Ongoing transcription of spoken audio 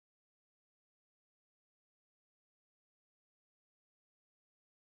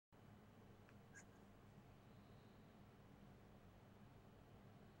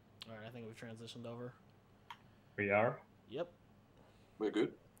think we've transitioned over. We are? Yep. We're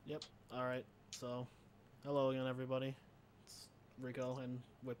good? Yep. Alright, so hello again, everybody. It's Riko, and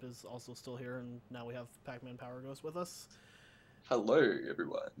Whip is also still here, and now we have Pacman Power Ghost with us. Hello,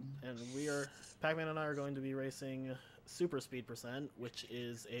 everyone. And Pacman and I are going to be racing SuperSpeed %, which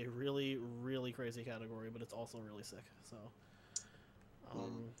is a really, really crazy category, but it's also really sick, so...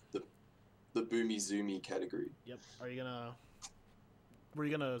 The boomy zoomy category. Yep. Were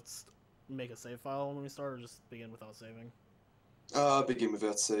you gonna make a save file when we start, or just begin without saving? Begin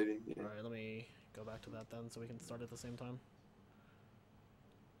without saving, yeah. Alright, let me go back to that then, so we can start at the same time.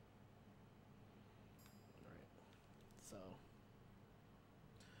 Alright. So...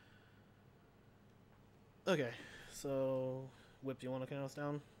 Okay, so... Whip, do you want to count us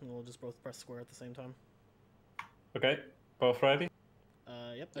down? And we'll just both press square at the same time. Okay, both ready?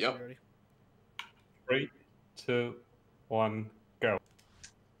 Yep, that should be ready. 3, 2, 1, go.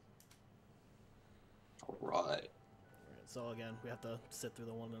 Alright. So again, we have to sit through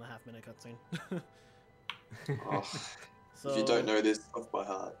the 1.5 minute cutscene. Oh, So, if you don't know this off by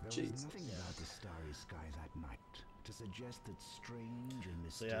heart, jeez. Nothing about the starry sky that night to suggest that strange and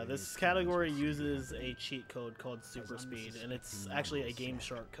mysterious. So yeah, this category uses a cheat code called SuperSpeed, and it's actually a Game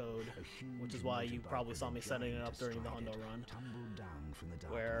Shark code, which is why you probably saw me setting it up during the Hundo run,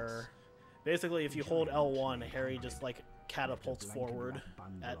 where basically if you hold L1, Harry just like catapults forward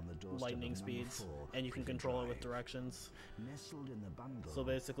at lightning speeds, and you can control it with directions. So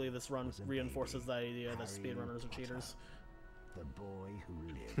basically this run reinforces the idea that speedrunners are cheaters. The boy who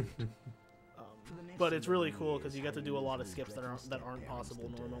lived. But it's really cool because you get to do a lot of skips that aren't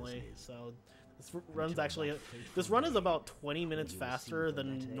possible normally. So this run is about 20 minutes faster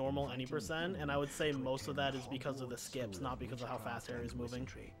than normal any %, and I would say most of that is because of the skips, not because of how fast Harry's moving.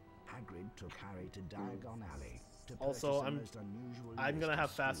 Hagrid took Harry to Diagon Alley. Also, I'm gonna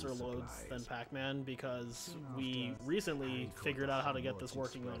have faster loads than Pacman because we recently figured out how to get this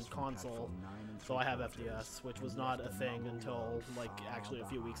working on console, so I have FDS, which was not a thing until like actually a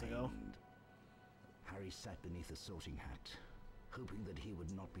few weeks ago. Harry sat beneath a sorting hat, hoping that he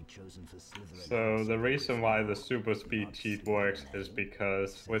would not be chosen for Slytherin. So the reason why the super speed cheat works is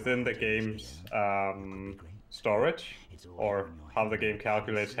because within the game's storage, or how the game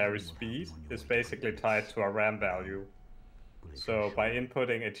calculates Harry's speed, is basically tied to a RAM value. So by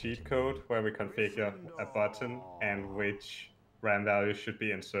inputting a cheat code where we configure a button and which RAM value should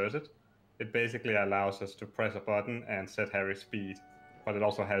be inserted, it basically allows us to press a button and set Harry's speed. But it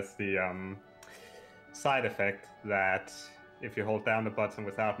also has the side effect that if you hold down the button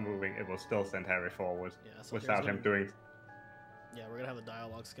without moving, it will still send Harry forward without him doing... Yeah, we're gonna have a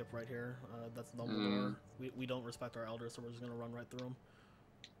dialogue skip right here. That's Dumbledore. We don't respect our elders, so we're just gonna run right through him.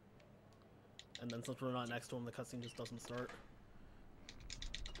 And then since we're not next to him, the cutscene just doesn't start.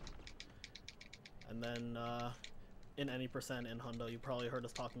 And then in any % in Hundo, you probably heard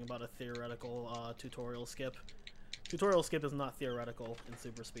us talking about a theoretical tutorial skip. Tutorial skip is not theoretical in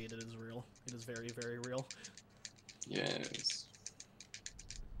SuperSpeed, it is real. It is very, very real. Yes.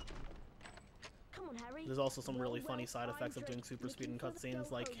 There's also some really funny side effects of doing SuperSpeed in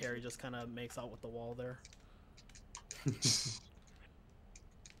cutscenes, like Harry just kind of makes out with the wall there.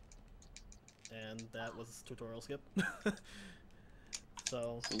 And that was tutorial skip.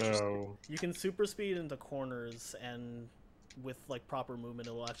 So you can SuperSpeed into corners, and with like proper movement,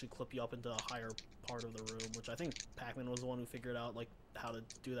 it will actually clip you up into a higher part of the room, which I think Pacman was the one who figured out like how to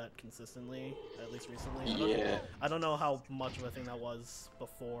do that consistently, at least recently. Yeah. I don't know how much of a thing that was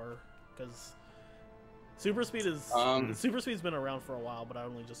before, because SuperSpeed's been around for a while, but I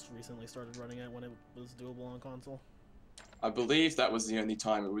only just recently started running it when it was doable on console. I believe that was the only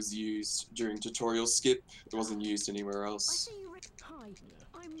time it was used during tutorial skip. It wasn't used anywhere else.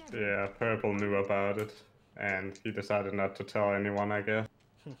 Yeah, Purple knew about it, and he decided not to tell anyone, I guess.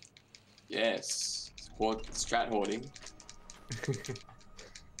 Yes. Strat hoarding.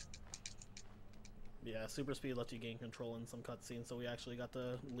 Yeah, SuperSpeed lets you gain control in some cutscenes, so we actually got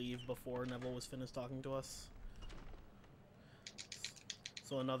to leave before Neville was finished talking to us.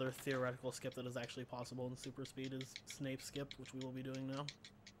 So another theoretical skip that is actually possible in SuperSpeed is Snape skip, which we will be doing now.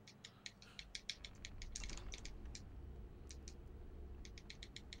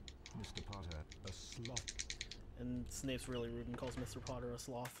 Mr. Potter, a sloth. And Snape's really rude and calls Mr. Potter a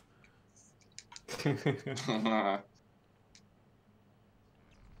sloth.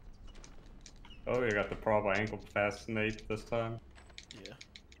 Oh, you got the proper ankle fast Snape this time. Yeah.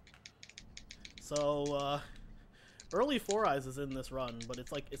 So, early Four Eyes is in this run, but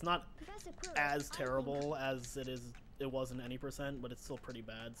it's not as terrible as it was in any %, but it's still pretty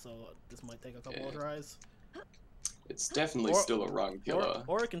bad, so this might take a couple of tries. It's definitely Or- still a rung killer.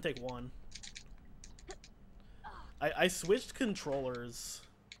 Or it can take one. I switched controllers.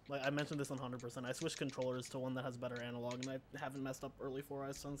 Like I mentioned this on 100%. I switched controllers to one that has better analog, and I haven't messed up early 4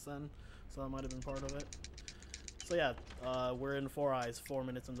 Eyes since then. So that might have been part of it. So yeah, we're in 4 Eyes, 4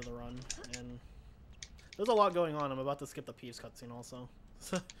 minutes into the run, and there's a lot going on. I'm about to skip the Peeves cutscene also.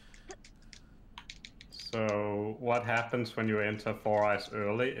 So what happens when you enter 4 Eyes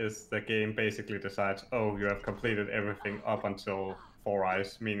early is the game basically decides, oh, you have completed everything up until 4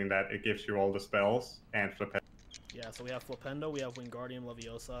 Eyes, meaning that it gives you all the spells and flip. Yeah, so we have Flipendo, we have Wingardium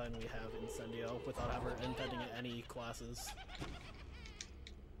Leviosa, and we have Incendio without ever inputting any classes.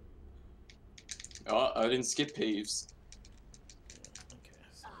 Oh, I didn't skip Peeves. Okay,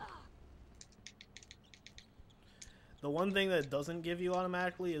 so... The one thing that it doesn't give you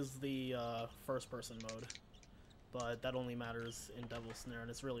automatically is the first-person mode. But that only matters in Devil's Snare, and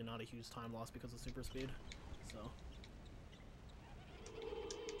it's really not a huge time loss because of super speed. So...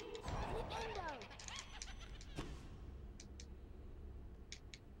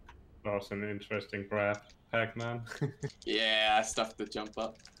 That was an interesting grab, Pacman. Yeah, I stuffed the jump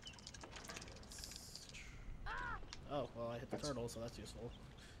up. Oh, well, I hit the turtle, so that's useful.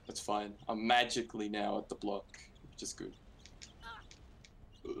 That's fine. I'm magically now at the block, which is good.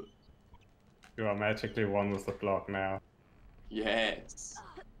 Ugh. You are magically one with the block now. Yes.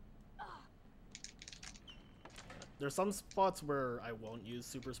 There's some spots where I won't use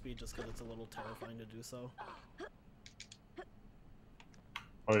super speed just because it's a little terrifying to do so.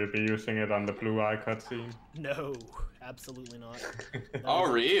 Will you be using it on the blue eye cutscene? No, absolutely not.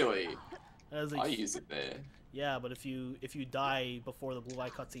 Oh, really? I use it there. Yeah, but if you die before the blue eye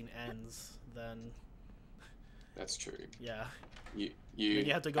cutscene ends, then that's true. Yeah.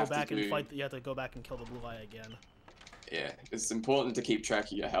 You have to go back and fight. You have to go back and kill the blue eye again. Yeah, it's important to keep track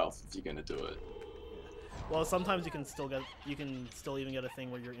of your health if you're gonna do it. Well, sometimes you can still even get a thing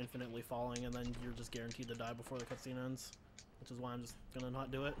where you're infinitely falling, and then you're just guaranteed to die before the cutscene ends, which is why I'm just gonna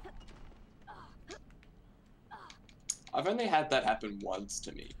not do it. I've only had that happen once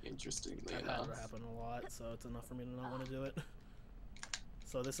to me, interestingly enough. I've had it happen a lot, so it's enough for me to not want to do it.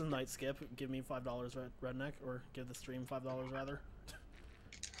 So this is Night Skip. Give me $5, Redneck, or give the stream $5 rather.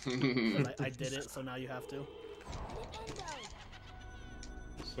 I did it, so now you have to.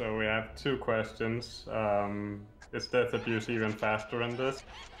 So we have 2 questions. Is death abuse even faster in this?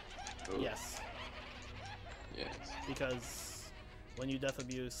 Ooh. Yes. Yes. Because when you death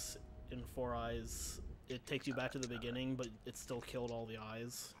abuse in 4 Eyes, it takes you back to the beginning, but it still killed all the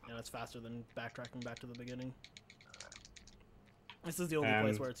eyes, and it's faster than backtracking back to the beginning. This is the only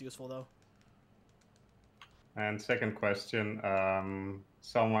place where it's useful, though. And second question,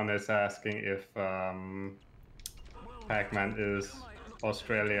 someone is asking if Pacman is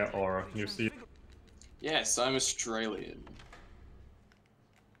Australia or New Zealand. Yes, I'm Australian.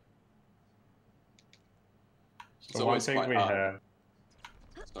 So one thing we have...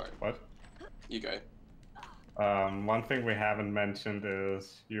 Sorry. What? You go. One thing we haven't mentioned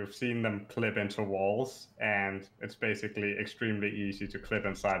is you've seen them clip into walls, and it's basically extremely easy to clip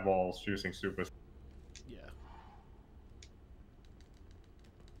inside walls using super. Yeah.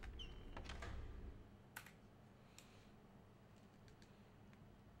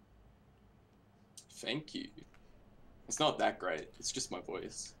 Thank you. It's not that great. It's just my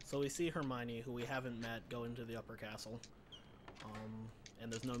voice. So we see Hermione, who we haven't met, go into the upper castle.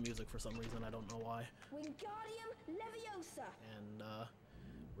 And there's no music for some reason. I don't know why. Wingardium Leviosa. And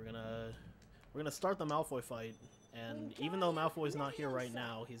we're gonna start the Malfoy fight. And even though Malfoy's not here right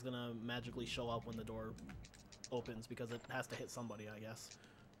now, he's gonna magically show up when the door opens because it has to hit somebody, I guess.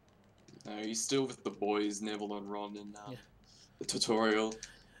 No, he's still with the boys, Neville and Ron, in the tutorial.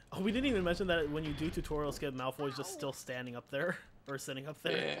 Oh, we didn't even mention that when you do tutorial skip, Malfoy's just still standing up there or sitting up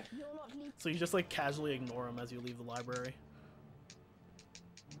there. Yeah. So you just like casually ignore him as you leave the library.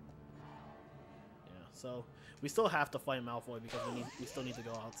 So we still have to fight Malfoy because we still need to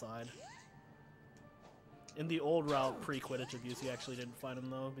go outside. In the old route pre-Quidditch abuse, you actually didn't fight him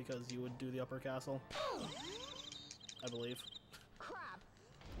though because you would do the upper castle, I believe.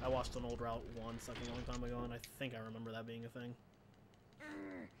 I watched an old route once, like a long time ago, and I think I remember that being a thing.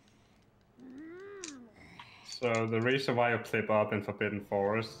 So the reason why you clip up in Forbidden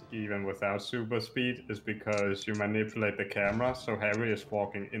Forest, even without super speed, is because you manipulate the camera so Harry is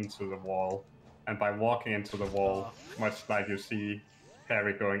walking into the wall. And by walking into the wall, much like you see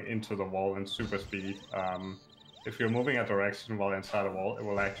Harry going into the wall in super speed, if you're moving a direction while inside a wall, it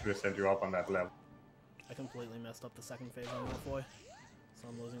will actually send you up on that level. I completely messed up the second phase on Malfoy, so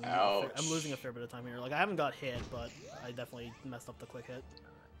I'm losing a fair bit of time here. Like I haven't got hit, but I definitely messed up the quick hit.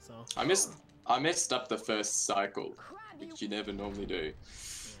 So I messed up the first cycle, which you never normally do.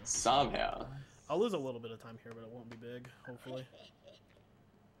 Somehow. I'll lose a little bit of time here, but it won't be big, hopefully.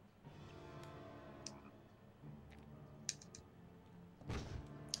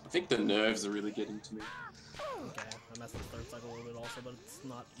 I think the nerves are really getting to me. Okay, I messed up the third cycle a little bit also, but it's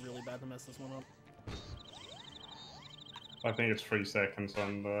not really bad to mess this one up. I think it's 3 seconds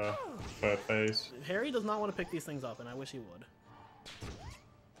on the third phase. Harry does not want to pick these things up, and I wish he would.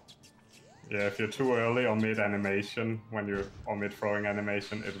 Yeah, if you're too early or mid-animation, or mid-throwing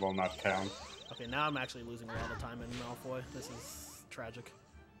animation, it will not count. Okay, now I'm actually losing a lot of time in Malfoy. This is tragic.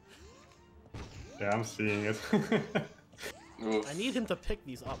 Yeah, I'm seeing it. I need him to pick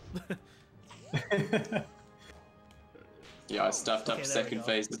these up. Yeah, I stuffed up second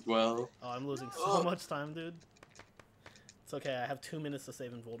phase as well. Oh, I'm losing so much time, dude. It's okay, I have 2 minutes to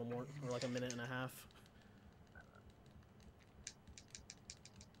save in Voldemort, or like a minute and a half.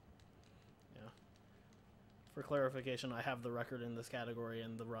 Yeah. For clarification, I have the record in this category,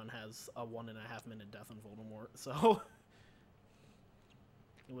 and the run has a 1.5 minute death in Voldemort, so...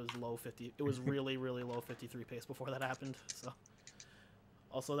 It was low 50. It was really, really low 53 pace before that happened, so...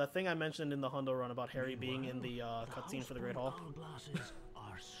 Also, that thing I mentioned in the Hundo run about Harry being in the cutscene for the Great Hall.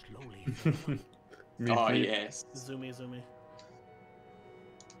 Oh, yes. Zoomy, zoomy.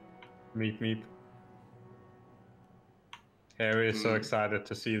 Meep, meep. Harry is so excited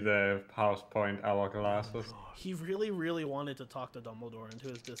to see the House Point hourglasses. He really, really wanted to talk to Dumbledore, and to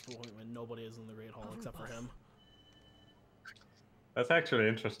his disappointment, nobody is in the Great Hall except for him. That's actually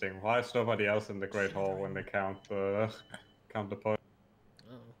interesting. Why is nobody else in the Great Hall when they count the points?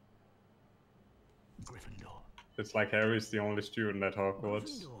 Gryffindor. It's like Harry's the only student at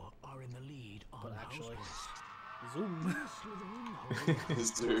Hogwarts. Are in the lead on But actually, Zoom.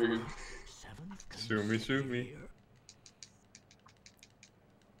 Zoom. Zoomy, zoomy.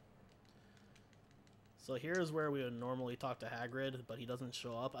 So here's where we would normally talk to Hagrid, but he doesn't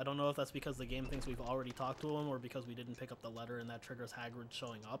show up. I don't know if that's because the game thinks we've already talked to him, or because we didn't pick up the letter and that triggers Hagrid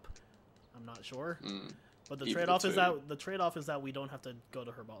showing up. I'm not sure. But the trade-off is that we don't have to go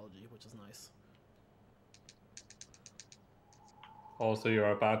to Herbology, which is nice. Also,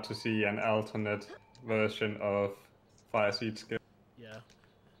 you're about to see an alternate version of Fire Seed Skip. Yeah.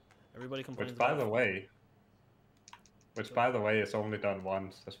 Everybody complains Which, by the way, is only done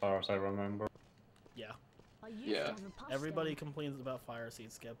once, as far as I remember. Yeah. Yeah. Everybody complains about Fire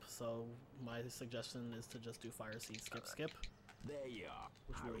Seed Skip, so my suggestion is to just do Fire Seed Skip Skip. There you are.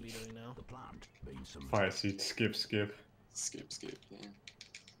 Which we'll be doing now. The plant being some Fire Seed Skip Skip. Skip, yeah.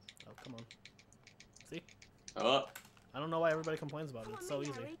 Oh, come on. See? Oh, I don't know why everybody complains about it. It's so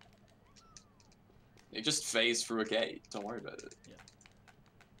easy. it just phased through a gate. Don't worry about it. Yeah.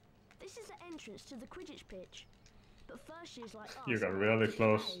 This is the entrance to the Quidditch pitch. But first she's like, You got really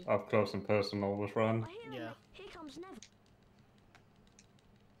close, up close and personal with Ron. Yeah. Here comes Neville.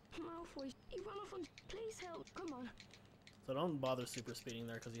 Malfoy, he ran off on. Please help. Come on. So don't bother super speeding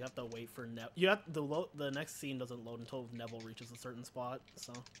there because you have to wait for the next scene doesn't load until Neville reaches a certain spot.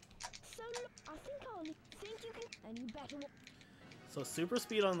 So. So I think you can, and you better. So super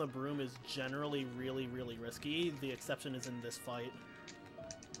speed on the broom is generally really, really risky. The exception is in this fight.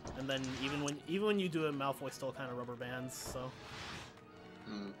 And then even when you do it, Malfoy still kind of rubber bands. So.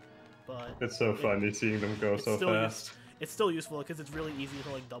 But. It's so funny seeing them go so fast. It's still useful because it's really easy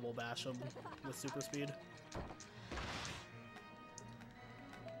to like double bash them with super speed.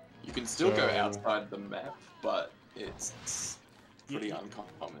 You can still go outside the map, but it's pretty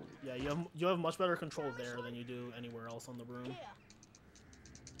uncommon. Yeah, you have much better control there than you do anywhere else on the broom.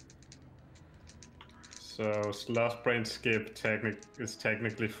 So Sloth Brain Skip is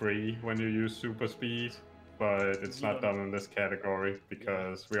technically free when you use super speed, but it's not done in this category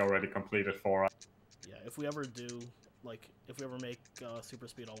because we already completed 4 hours. Yeah, if we ever do, like, if we ever make super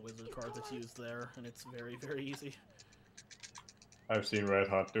speed all wizard cards, it's used there, and it's very, very easy. I've seen Red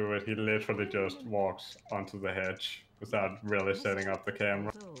Hot do it. He literally just walks onto the hedge without really setting up the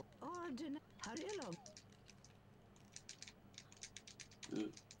camera. Right,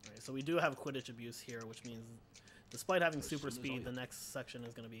 so we do have Quidditch abuse here, which means despite having super speed, the next section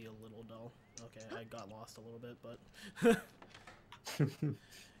is going to be a little dull. Okay, I got lost a little bit, but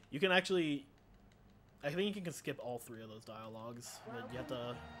you can actually, I think you can skip all 3 of those dialogues. But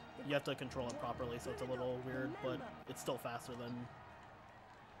you have to control it properly, so it's a little weird, but it's still faster than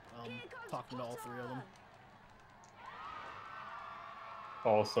talking to all 3 of them.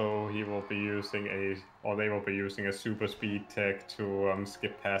 Also, they will be using a super speed tech to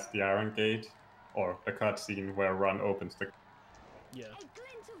skip past the Iron Gate, or the cutscene where Ron opens the. Yeah. A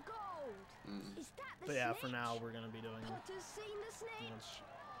glint of gold. Is that the But yeah, snitch? for now we're gonna be doing. Potter's seen the snitch.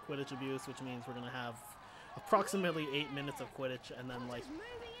 Quidditch abuse, which means we're gonna have approximately 8 minutes of Quidditch and then like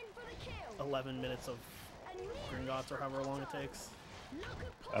 11 minutes of Gringotts or however long it takes.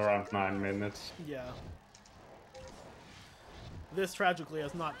 Around 9 minutes. Yeah. This tragically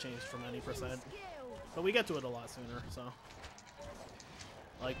has not changed from any percent, but we get to it a lot sooner, so.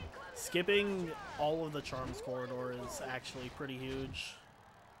 Like, skipping all of the Charms corridor is actually pretty huge.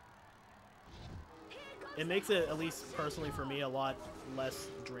 It makes it, at least personally for me, a lot less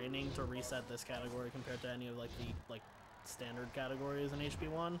draining to reset this category compared to any of like the standard categories in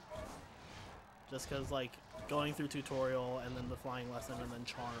HP1. Just because like going through tutorial and then the flying lesson and then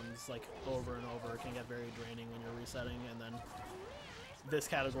Charms like over and over can get very draining when you're resetting, and then this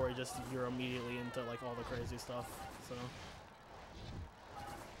category just you're immediately into like all the crazy stuff.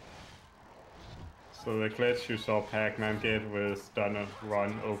 So the glitch you saw Pacman get was done a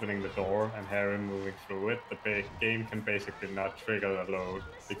run opening the door and Harry moving through it. The game can basically not trigger the load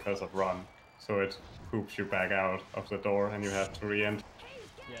because of run, so it poops you back out of the door and you have to re-enter.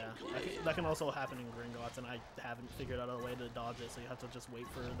 Yeah, that can also happen in Gringotts, and I haven't figured out a way to dodge it, so you have to just wait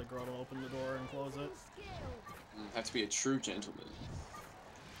for the girl to open the door and close it. You have to be a true gentleman.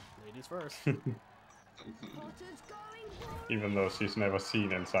 Ladies first. Even though she's never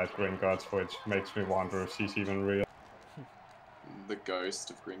seen inside Gringotts, which makes me wonder if she's even real. The ghost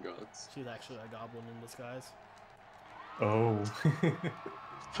of Gringotts. She's actually a goblin in disguise. Oh.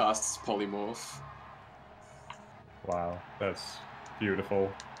 Casts polymorph. Wow, that's beautiful.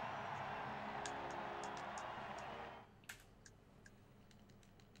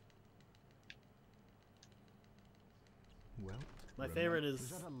 Well, My favorite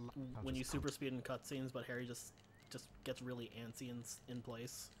is when you super speed in cutscenes, but Harry just gets really antsy in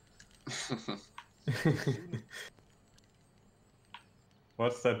place.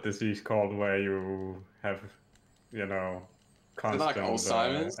 What's that disease called where you have, you know, constant like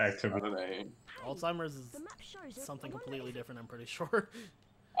Alzheimer's? activity? I don't know. Alzheimer's is something completely different, I'm pretty sure.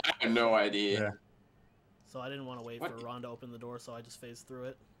 I have no idea. Yeah. So I didn't want to wait for Ron to open the door, so I just phased through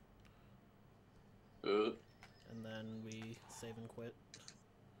it. And then we save and quit.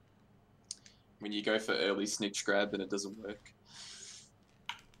 When you go for early snitch grab and it doesn't work.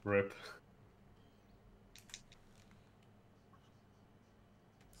 Rip.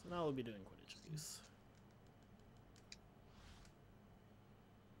 So now we'll be doing Quidditch abuse.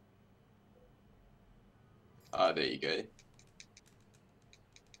 Ah, there you go.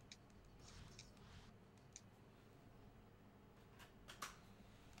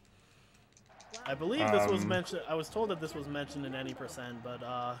 I believe this was mentioned. I was told that this was mentioned in any percent, but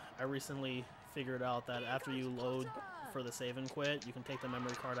I recently figured out that after you load for the save and quit, you can take the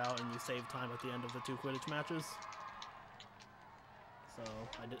memory card out and you save time at the end of the 2 Quidditch matches. So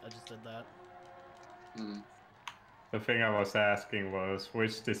I just did that. The thing I was asking was,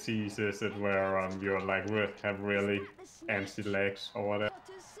 which disease is it where you're like have really antsy legs or whatever?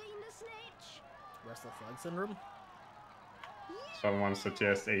 Restless leg syndrome. Someone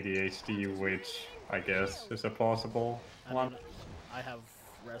suggests ADHD, which I guess is a plausible one. I mean, I have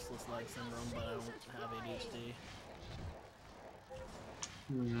restless leg syndrome, but I don't have ADHD.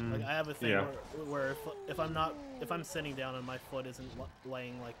 Like I have a thing where if I'm sitting down and my foot isn't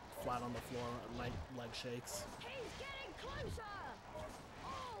laying like flat on the floor, my leg shakes. He's getting closer.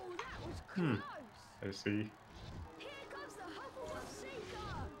 Oh, that was close. I see. Here comes the Hufflepuff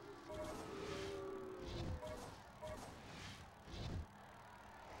Sinker.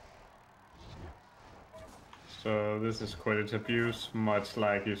 So this is Quidditch abuse, much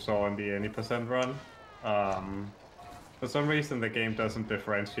like you saw in the any percent run. For some reason the game doesn't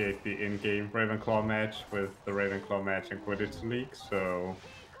differentiate the in-game Ravenclaw match with the Ravenclaw match in Quidditch League, so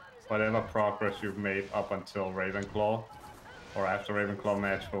whatever progress you've made up until Ravenclaw or after Ravenclaw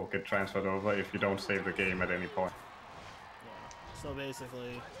match will get transferred over if you don't save the game at any point. Yeah. So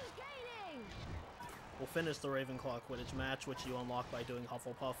basically, we'll finish the Ravenclaw Quidditch match, which you unlock by doing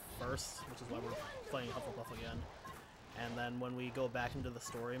Hufflepuff first, which is why we're playing Hufflepuff again. And then when we go back into the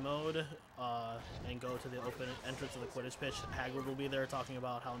story mode and go to the open entrance of the Quidditch pitch, Hagrid will be there talking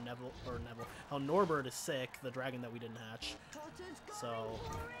about how how Norbert is sick, the dragon that we didn't hatch. So,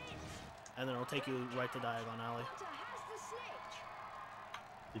 and then it'll take you right to Diagon Alley.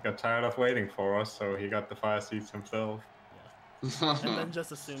 He got tired of waiting for us, so he got the fire seats himself. Yeah. And then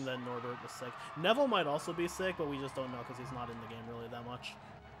just assume that Norbert was sick. Neville might also be sick, but we just don't know because he's not in the game really that much.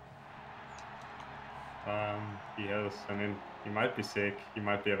 He has, I mean, he might be sick, he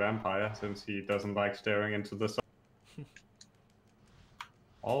might be a vampire, since he doesn't like staring into the sun.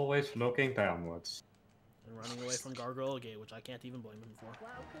 Always looking downwards. And running away from Gargoyle Gate, which I can't even blame him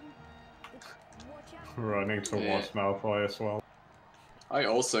for. Running towards Malfoy as well. I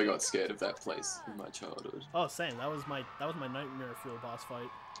also got scared of that place in my childhood. Oh, same. That was my nightmare fuel boss fight.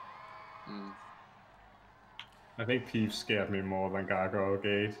 Mm. I think Peeves scared me more than Gargoyle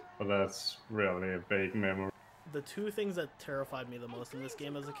Gate, but that's really a vague memory. The two things that terrified me the most in this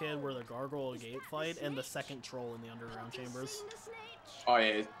game as a kid were the Gargoyle Gate fight and the second troll in the underground chambers. Oh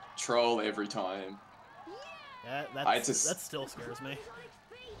yeah, troll every time. Yeah, that still scares me.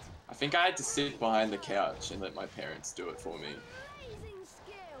 I think I had to sit behind the couch and let my parents do it for me.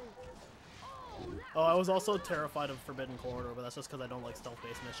 Oh, I was also terrified of Forbidden Corridor, but that's just because I don't like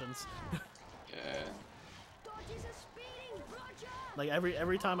stealth-based missions. Yeah. Like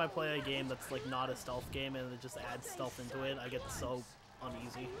every time I play a game that's like not a stealth game and it just adds stealth into it, I get so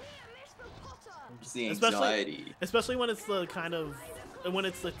uneasy. It's the anxiety. Especially when it's the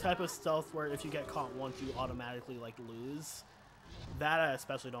type of stealth where if you get caught once, you automatically like lose. That I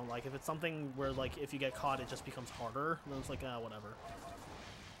especially don't like. If it's something where like if you get caught, it just becomes harder, then it's like whatever.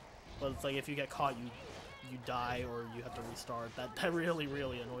 But it's like if you get caught, you die or you have to restart. That really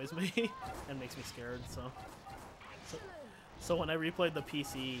annoys me and makes me scared. So when I replayed the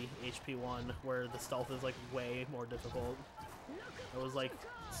PC HP1, where the stealth is like way more difficult, I was like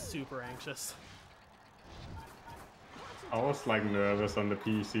super anxious. I was like nervous on the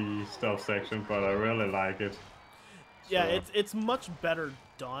PC stealth section, but I really like it. Yeah, it's much better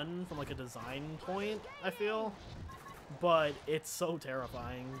done from like a design point, I feel. But it's so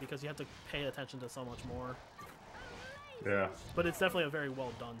terrifying because you have to pay attention to so much more. Yeah. But it's definitely a very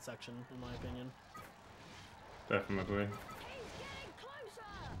well done section, in my opinion. Definitely.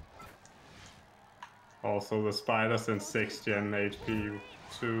 Also, the spiders in 6th gen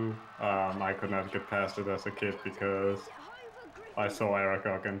HP2, I could not get past it as a kid because I saw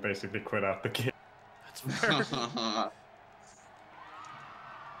Aragog and basically quit out the game. That's fair.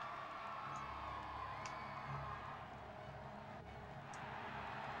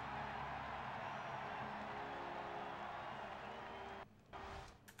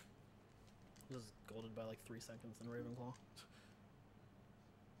 Just golded by like 3 seconds in Ravenclaw.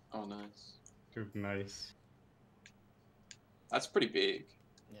 Oh, nice. Dude, nice. That's pretty big.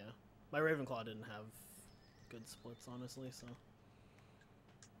 Yeah. My Ravenclaw didn't have good splits, honestly, so...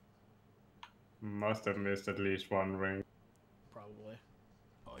 Must have missed at least one ring. Probably.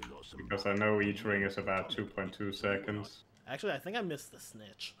 Because I know each ring is about 2.2 seconds. Actually, I think I missed the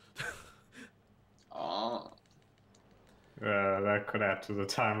snitch. Oh. That could add to the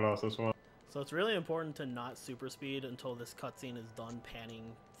time loss as well. So it's really important to not super speed until this cutscene is done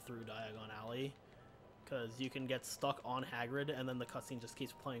panning through Diagon Alley. Because you can get stuck on Hagrid and then the cutscene just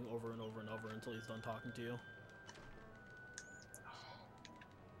keeps playing over and over and over until he's done talking to you.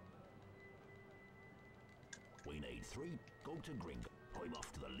 We need 3. Go to Gringo. I'm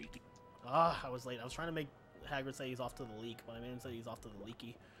off to the leaky. Ah, I was late. I was trying to make Hagrid say he's off to the leak, but I made him say he's off to the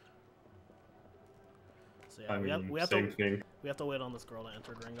leaky. So yeah, we have to wait on this girl to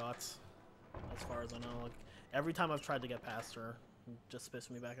enter Gringotts. As far as I know, like every time I've tried to get past her, it just spits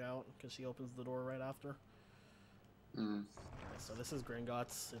me back out because she opens the door right after. Mm. So this is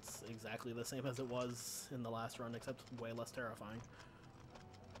Gringotts. It's exactly the same as it was in the last run, except way less terrifying.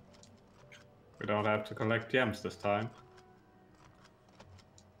 We don't have to collect gems this time.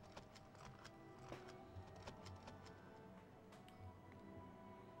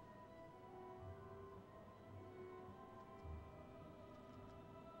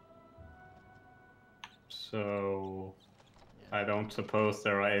 So, I don't suppose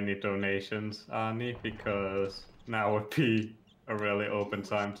there are any donations, Arnie, because now would be a really open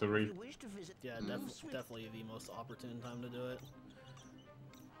time to read. Yeah, definitely the most opportune time to do it.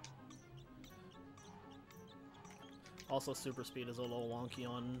 Also, super speed is a little wonky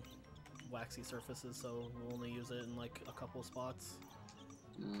on waxy surfaces, so we'll only use it in like a couple spots.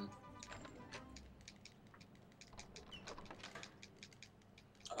 Mm.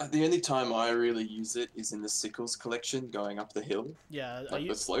 The only time I really use it is in the Sickles collection going up the hill. Yeah, like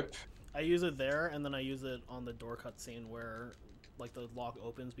the slope. I use it there, and then I use it on the door cutscene where like the lock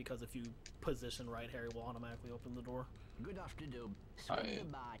opens, because if you position right, Harry will automatically open the door. Good afternoon.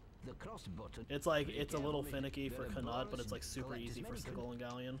 The cross button. It's like it's a little finicky for Canut, but it's like super easy for Sickle and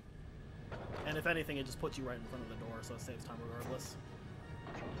Galleon. And if anything, it just puts you right in front of the door, so it saves time regardless.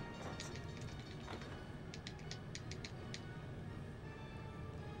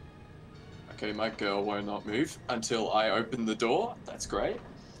 Okay, my girl will not move until I open the door. That's great.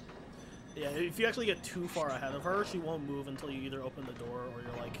 Yeah, if you actually get too far ahead of her, she won't move until you either open the door or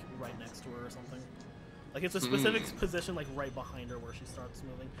you're like right next to her or something. Like it's a specific position like right behind her where she starts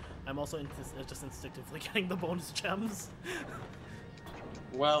moving. I'm also just instinctively getting the bonus gems.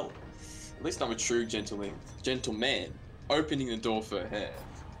 Well, at least I'm a true gentleman. opening the door for her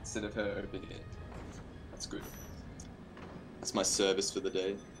instead of her opening it. That's good. That's my service for the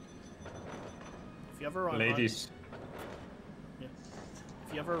day. If you ever run Ladies. Yeah.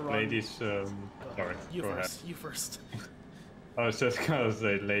 If you ever run... Ladies, sorry, you go first. ahead. You first. I was just gonna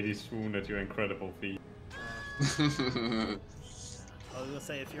say, ladies swoon at your incredible feat. I was gonna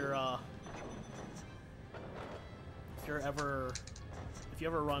say if you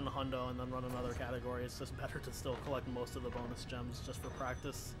ever run Hundo and then run another category, it's just better to still collect most of the bonus gems just for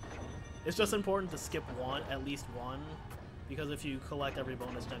practice. It's just important to skip at least one, because if you collect every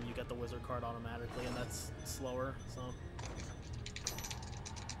bonus gem, you get the wizard card automatically, and that's slower.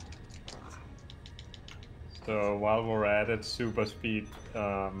 So while we're at it, super speed.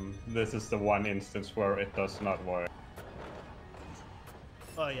 This is the one instance where it does not work.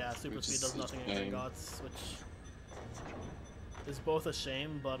 Oh yeah, Super Speed does nothing in Gringotts, which is both a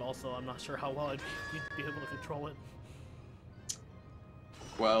shame, but also I'm not sure how well I'd be able to control it.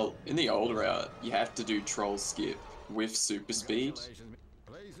 Well, in the old route, you have to do troll skip with super speed.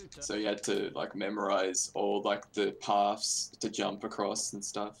 So you had to like memorize all like the paths to jump across and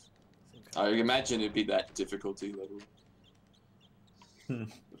stuff. I imagine it'd be that difficulty level.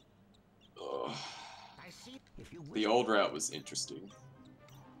 The old route was interesting.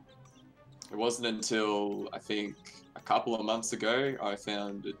 It wasn't until, I think, a couple of months ago, I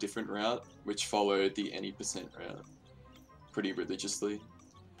found a different route, which followed the any percent route pretty religiously.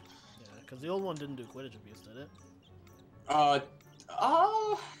 Yeah, because the old one didn't do Quidditch abuse, did it?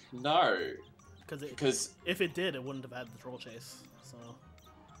 No. Because if it did, it wouldn't have had the troll chase, so...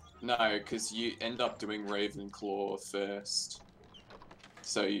 No, because you end up doing Ravenclaw first.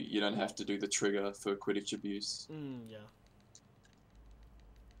 So you don't have to do the trigger for Quidditch abuse. Yeah.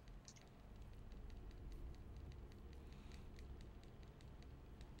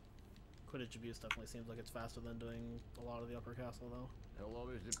 Quidditch abuse definitely seems like it's faster than doing a lot of the upper castle, though.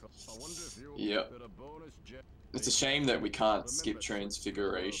 Yep. It's a shame that we can't skip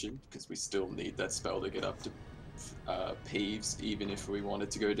Transfiguration, because we still need that spell to get up to Peeves, even if we wanted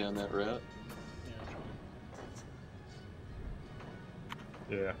to go down that route.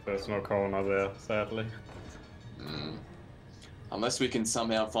 Yeah, there's no corner there, sadly. Unless we can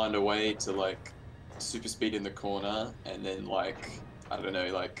somehow find a way to, like, super speed in the corner, and then, like, I don't know,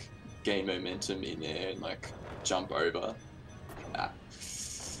 like, gain momentum in there and, like, jump over. I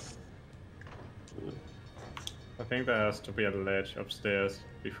think there has to be a ledge upstairs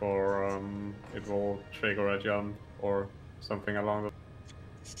before it will trigger a jump or something along the...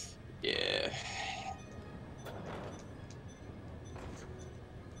 Yeah.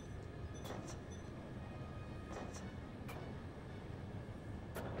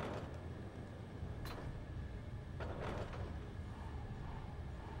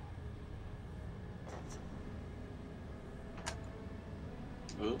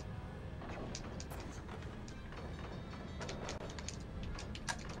 Ooh.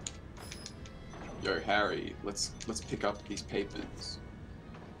 Yo, Harry, let's pick up these papers.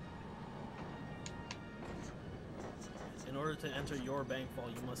 In order to enter your bank vault,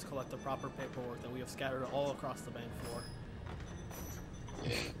 you must collect the proper paperwork that we have scattered all across the bank floor.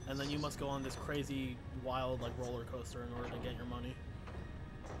 Yeah. And then you must go on this crazy, wild, like, roller coaster in order to get your money.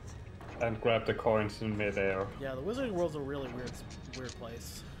 And grab the coins in midair. Yeah, the Wizarding World's a really weird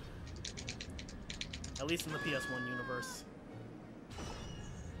place. At least in the PS1 universe.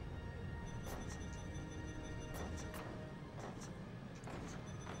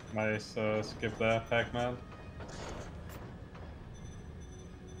 Nice skip there, Pacman.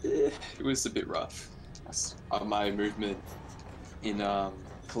 It was a bit rough. My movement in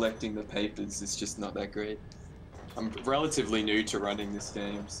collecting the papers is just not that great. I'm relatively new to running this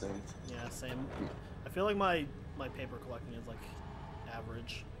game, so... Yeah, same. I feel like my paper collecting is, like,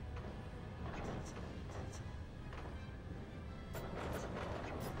 average.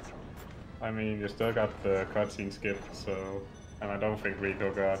 I mean, you still got the cutscene skip, so... And I don't think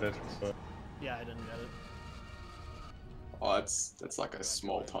Riko got it, so... Yeah, I didn't get it. Oh, that's like a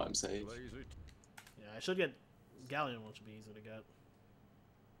small time save. Yeah, I should get... Galleon one should be easy to get.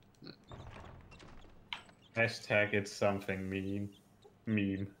 Hashtag it's something mean.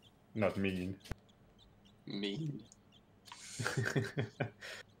 Meme. Not mean. Mean.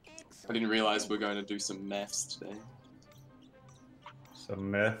 I didn't realize we're going to do some maths today.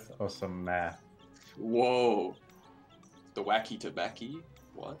 Some meth or some math? Whoa. The wacky tobacco?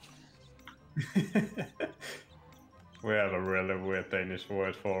 What? We have a really weird Danish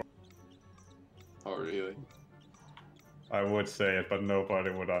word for it. Oh, really? I would say it, but nobody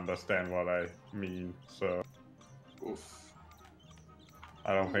would understand what I mean, so... Oof.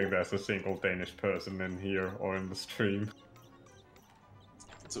 I don't think there's a single Danish person in here or in the stream.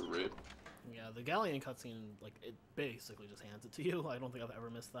 It's a rip. Yeah, the Galleon cutscene, like, it basically just hands it to you. I don't think I've ever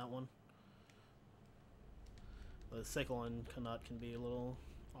missed that one. The sickle and Knut can be a little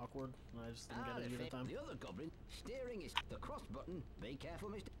awkward, and I just didn't get it either time. The other goblin steering is the cross button. Be careful,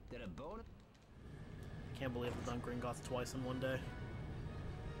 mister. They're a bonus. Can't believe I've done Gringotts twice in one day.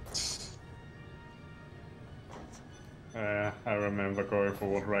 I remember going for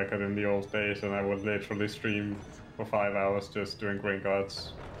world record in the old days, and I would literally stream for 5 hours just doing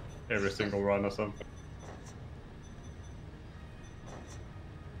Gringotts every single run or something.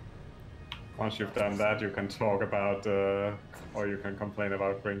 Once you've done that, you can talk about, or you can complain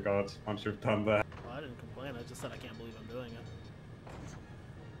about Gringotts once you've done that. Well, I didn't complain, I just said I can't believe I'm doing it.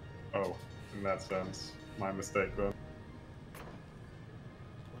 Oh, in that sense, my mistake then.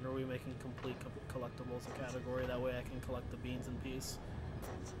 When are we making complete collectibles a category? That way I can collect the beans in peace.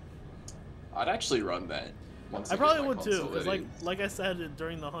 I'd actually run that. Once I get probably my would too, console because ready. like I said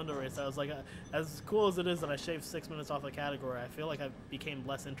during the Honda race, I was like, as cool as it is that I shaved 6 minutes off the category, I feel like I became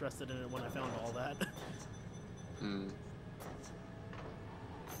less interested in it when I found all that. Hmm.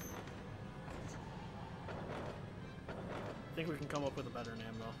 I think we can come up with a better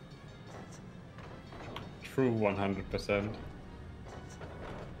name though. True 100%.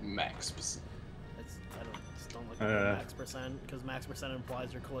 Max percent. I just don't like the name max percent, because max percent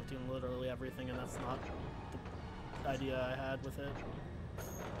implies you're collecting literally everything, and that's not the idea I had with it.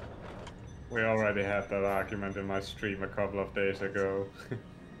 We already had that argument in my stream a couple of days ago.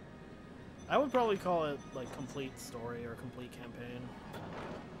 I would probably call it like complete story or complete campaign.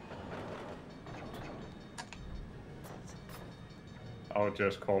 I would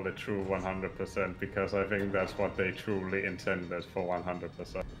just call it true 100% because I think that's what they truly intended for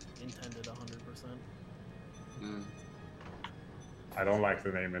 100%. Intended 100%. Hmm. I don't like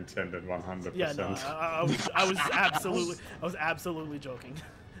the name intended 100%. Yeah, no, I was absolutely joking.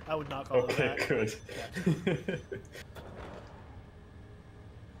 I would not call it Okay, that. good.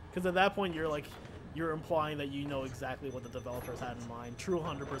 Because at that point, you're implying that you know exactly what the developers had in mind. True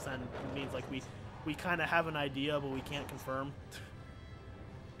 100% means like we kind of have an idea, but we can't confirm.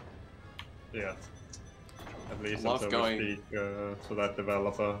 Yeah. At least Love until going- we speak to that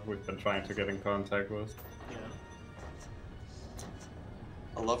developer we've been trying to get in contact with. Yeah.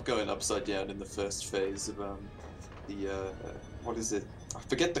 I love going upside down in the first phase of what is it? I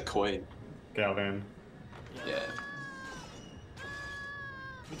forget the coin. Galvin. Yeah.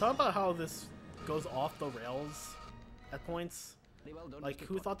 We talked about how this goes off the rails at points. Well done, Like, Mr.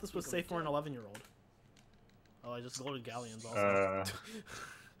 who Pot. thought this was You safe for an can 11-year-old? Oh, I just loaded galleons also.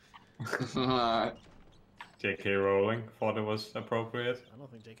 J.K. Rowling thought it was appropriate. I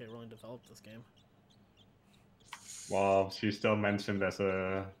don't think J.K. Rowling developed this game. Well, she still mentioned as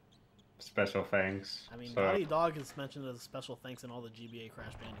a special thanks. I mean, so, Naughty Dog is mentioned as a special thanks in all the GBA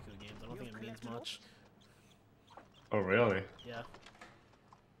Crash Bandicoot games. I don't think it means much. Oh, really? Yeah.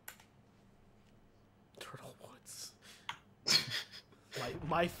 Turtle Woods.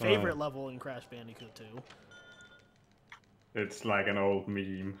 my favorite level in Crash Bandicoot 2. It's like an old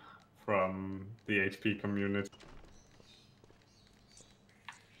meme from the HP community.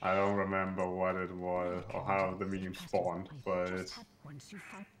 I don't remember what it was or how the meme spawned, but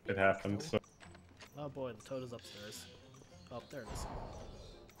it happened. So. Oh boy, the toad is upstairs. Oh, there it is.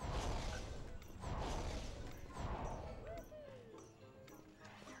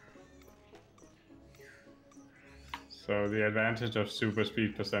 So the advantage of super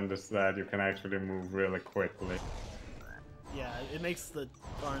speed percent is that you can actually move really quickly. Yeah, it makes the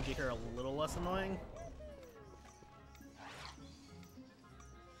RNG here a little less annoying.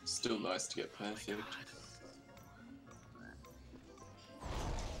 Still nice to get perfect.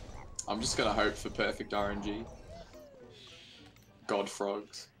 I'm just gonna hope for perfect RNG. God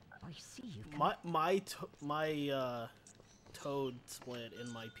frogs. My toad split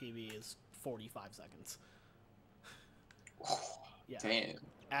in my PB is 45 seconds. Yeah. Damn.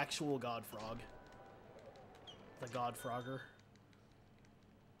 Actual God Frog. The God Frogger.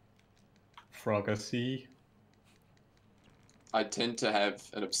 Frogger. I tend to have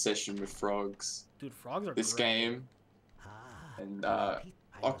an obsession with frogs. Dude, frogs are This great. game and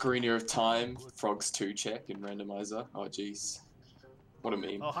Ocarina of Time, Frogs 2 check in randomizer. Oh jeez. What a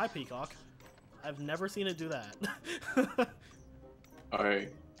meme. Oh, hi Peacock. I've never seen it do that. Oh.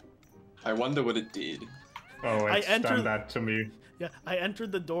 I wonder what it did. Oh, I it's entered- done that to me. Yeah, I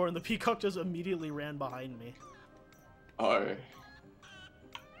entered the door and the peacock just immediately ran behind me. Oh.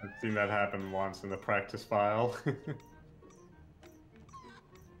 I've seen that happen once in the practice file.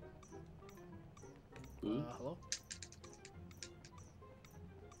 Ooh. Hello?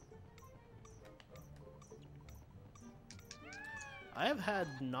 I have had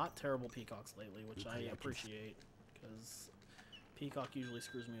not terrible peacocks lately, which I appreciate, because peacock usually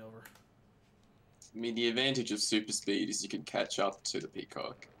screws me over. I mean, the advantage of super speed is you can catch up to the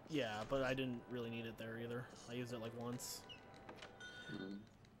peacock. Yeah, but I didn't really need it there either. I used it like once. Mm.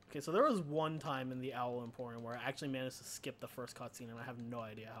 Okay, so there was one time in the Owl Emporium where I actually managed to skip the first cutscene, and I have no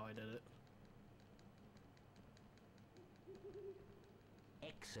idea how I did it.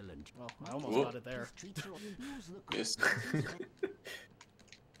 Excellent. Well, I almost Whoa. got it there. Yes.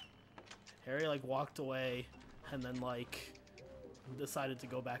 Harry, like, walked away, and then, like, decided to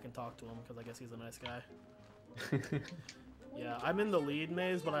go back and talk to him, because I guess he's a nice guy. Yeah, I'm in the lead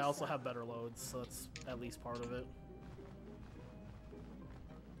maze, but I also have better loads, so that's at least part of it.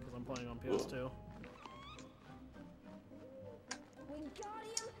 Because I'm playing on PS2.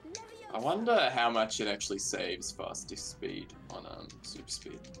 I wonder how much it actually saves fastest speed on super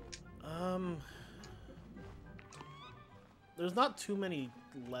speed. There's not too many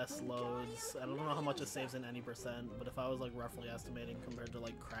less loads. I don't know how much it saves in any percent, but if I was like roughly estimating compared to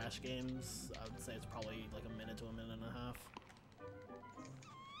like Crash games, I would say it's probably like a minute to a minute and a half.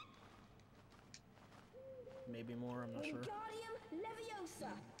 Maybe more, I'm not sure.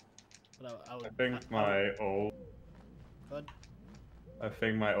 But I would, I think my old Good. I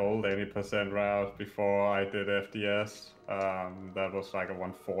think my old 80% route before I did FDS, that was like a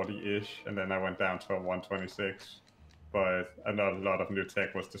 140-ish, and then I went down to a 126. But a lot of new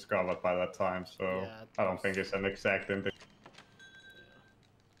tech was discovered by that time, so Yeah. I don't think it's an exact indication.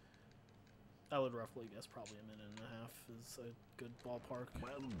 I would roughly guess probably a minute and a half is a good ballpark.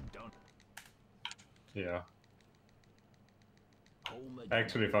 Well done. Yeah.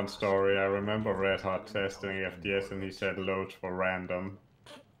 Actually, fun story. I remember Red Hot testing FDS, and he said loads were random.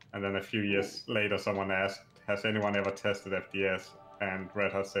 And then a few years later, someone asked, "Has anyone ever tested FDS?" And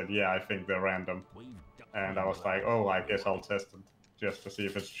Red Hot said, "Yeah, I think they're random." And I was like, "Oh, I guess I'll test it just to see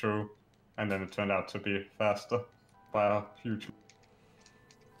if it's true." And then it turned out to be faster by a huge.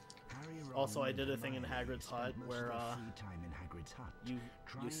 Also, I did a thing in Hagrid's hut where you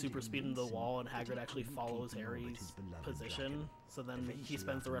super speed into the wall, and Hagrid actually follows Harry's position. So then he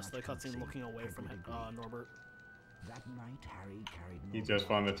spends the rest of the cutscene looking away from Norbert. That night, Harry carried He just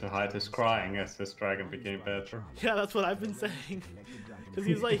wanted to hide his crying as his dragon became better. Yeah, that's what I've been saying. Because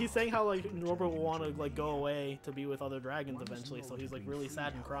he's saying how like Norbert will want to like go away to be with other dragons eventually, so he's like really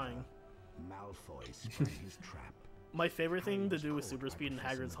sad and crying. Malfoy spread his trap. My favorite thing to do with super speed in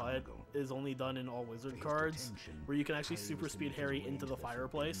Hagrid's hut is only done in all wizard cards, where you can actually super speed Harry into the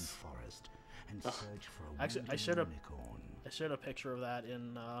fireplace. Actually, I shared a picture of that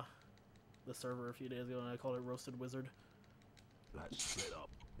in the server a few days ago, and I called it Roasted Wizard.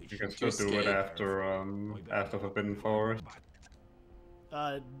 You can still do it after Forbidden Forest.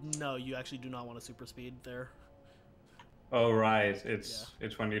 No, you actually do not want to super speed there. Oh right, it's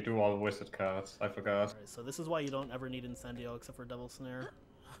when you do all wizard cards. I forgot. Alright, so this is why you don't ever need Incendio except for Devil Snare.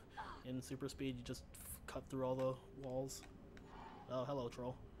 In super speed, you just cut through all the walls. Oh, hello,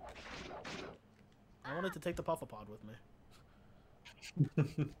 troll. I wanted to take the Puffapod with me.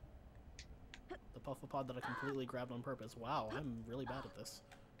 The Puffapod that I completely grabbed on purpose. Wow, I'm really bad at this.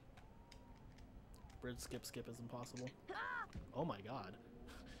 Bridge skip is impossible. Oh my god.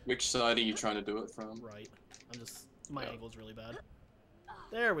 Which side are you trying to do it from? Right. My angle's really bad.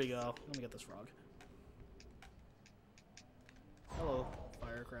 There we go. Let me get this frog. Hello,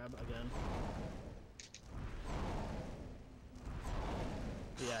 fire crab again.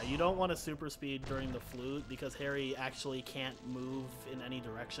 Yeah, you don't want to super speed during the flute because Harry actually can't move in any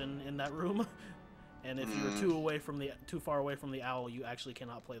direction in that room. And if you're too far away from the owl, you actually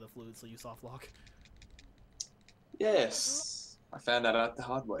cannot play the flute, so you soft lock. Yes, I found that out the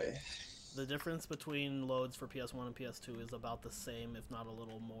hard way. The difference between loads for PS1 and PS2 is about the same, if not a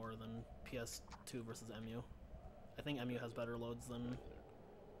little more, than PS2 versus MU. I think MU has better loads than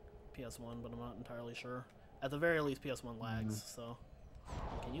PS1, but I'm not entirely sure. At the very least, PS1 lags, so...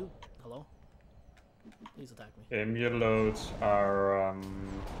 Can you... Hello? Please attack me. MU loads are,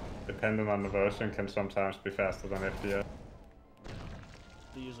 dependent on the version, can sometimes be faster than FDS.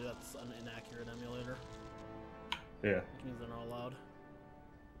 But usually that's an inaccurate emulator. Yeah. Which means they're not allowed.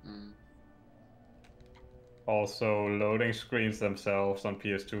 Mm. Also, loading screens themselves on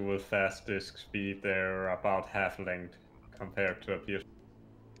PS2 with fast disk speed, they're about half length compared to a PS1.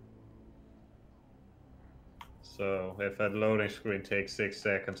 So if a loading screen takes 6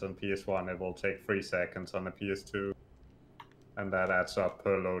 seconds on PS1, it will take 3 seconds on the PS2. And that adds up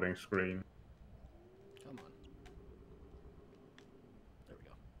per loading screen. Come on. There we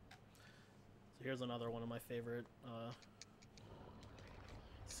go. So here's another one of my favorite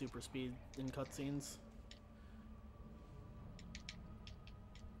super speed in cutscenes.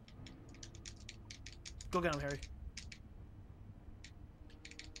 Go get him, Harry.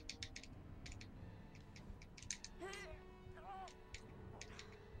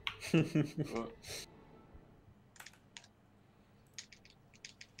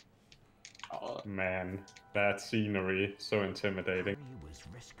 Oh, Man, that scenery, so intimidating. Harry was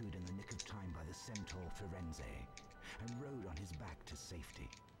rescued in the nick of time by the centaur Firenze and rode on his back to safety.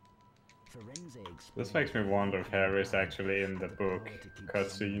 This makes me wonder if Harry is actually in the book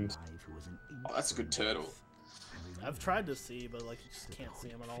cutscenes. oh, that's a good turtle. I've tried to see, but like you just can't see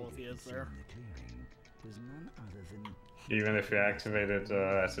him at all if he is there. Even if you activate it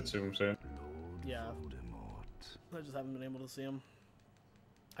as it zooms in. Yeah. I just haven't been able to see him.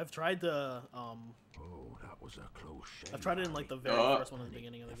 I've tried to, I've tried it in like the very first one at the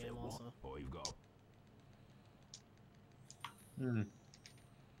beginning of the game also. Hmm.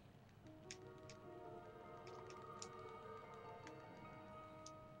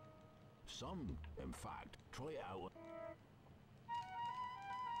 Some, in fact, try it out.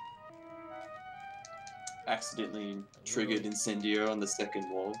 Accidentally triggered Incendio on the second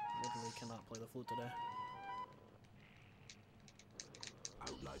wall. Literally cannot play the flute today.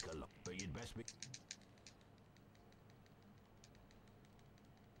 Out like a lot, but you'd best be.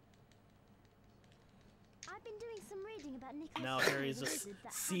 I've been doing some reading about Nicholas. Now Harry's just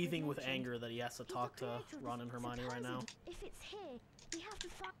seething with anger that he has to talk to Ron and Hermione right now. If it's here, we have to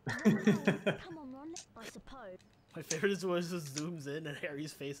find. Come on, Ron. I suppose. My favorite is when it just zooms in and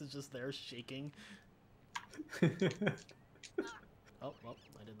Harry's face is just there shaking. Oh, well,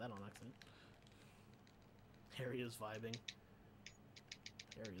 I did that on accident. Harry is vibing.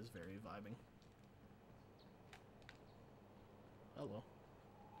 Harry is very vibing. Hello.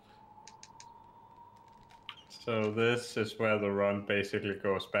 So this is where the run basically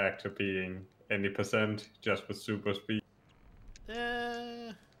goes back to being any percent, just with super speed.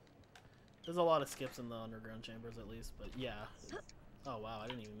 There's a lot of skips in the underground chambers at least, but yeah. Oh wow, I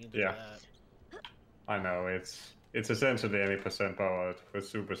didn't even mean to do that. I know, it's essentially any percent powered with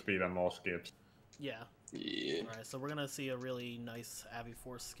super speed and more skips. Yeah. Yeah. Alright, so we're gonna see a really nice Abbey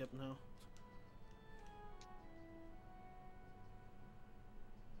Force skip now.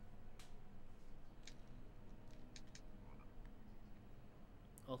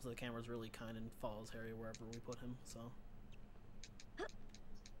 Also, the camera's really kind and follows Harry wherever we put him, so.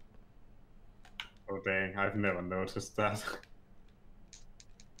 Oh dang, I've never noticed that.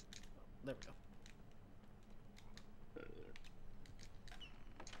 There we go.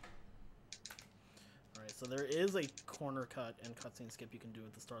 Alright, so there is a corner cut and cutscene skip you can do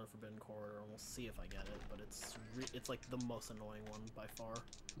at the start of Forbidden Corridor, and we'll see if I get it, but it's like the most annoying one by far.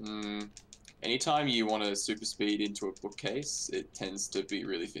 Anytime you want to super speed into a bookcase, it tends to be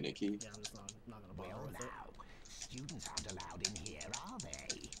really finicky. Yeah, I'm just not gonna bother with it. Students aren't allowed in here, are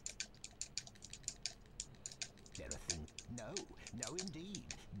they? There are things. No, indeed.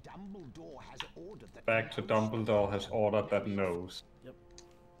 Dumbledore has ordered that. Back to Dumbledore has ordered that nose. Yep.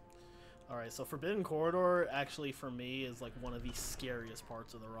 Alright, so Forbidden Corridor actually for me is like one of the scariest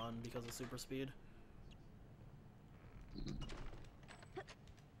parts of the run because of super speed.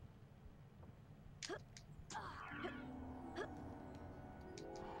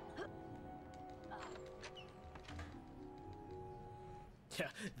 Yeah,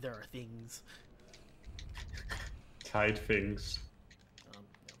 there are things. Tight things.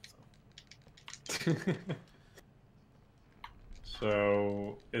 Yeah,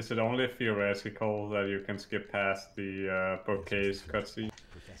 So, is it only theoretical that you can skip past the bookcase cutscene?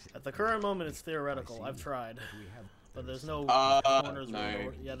 At the current moment, it's theoretical. I've tried, but there's no corners.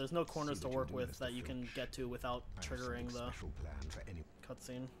 No. Yeah, there's no corners to work with that you can get to without triggering the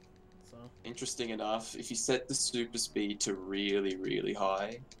cutscene. So. Interesting enough, if you set the super speed to really, really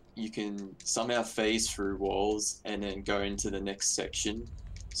high, you can somehow phase through walls and then go into the next section.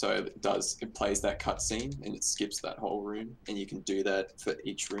 So it plays that cutscene and it skips that whole room, and you can do that for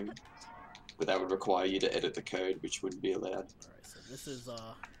each room. But that would require you to edit the code, which wouldn't be allowed. Alright, so this is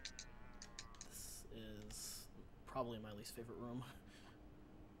probably my least favorite room.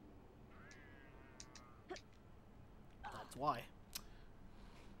 That's why.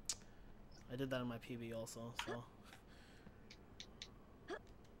 I did that in my PB also, so.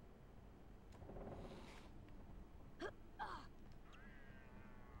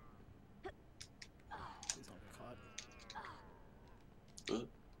 Please don't get caught.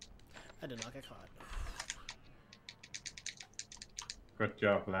 I did not get caught. Good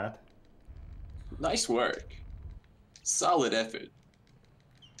job, lad. Nice work. Solid effort.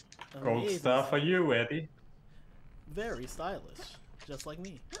 Gold Amazing. star for you, Eddie. Very stylish, just like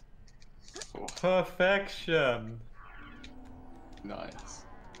me. Oh, Perfection. nice.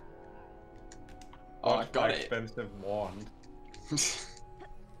 Oh, I What's got my it. expensive wand?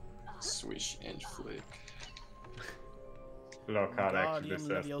 Swish and flick. Lockhart actually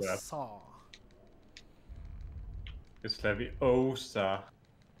Wingardium says that. Leviosa. It's Leviosa.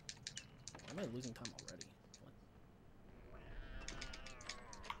 Am I losing time already?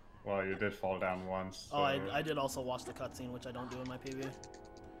 What? Well, you did fall down once. So... Oh, I did also watch the cutscene, which I don't do in my PB.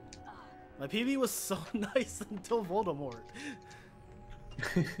 My PB was so nice until Voldemort.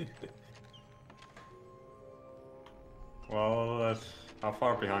 Well, how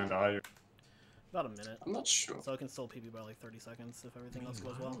far behind are you? About a minute. I'm not sure. So I can still PB by like 30 seconds if everything else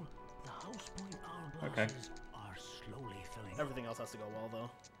goes well. The house point hourglasses Okay. are slowly filling Everything else has to go well, though.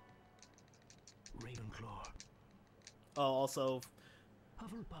 up. Ravenclaw, Oh, also,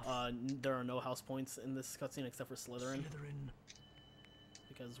 Hufflepuff, there are no house points in this cutscene except for Slytherin, Slytherin,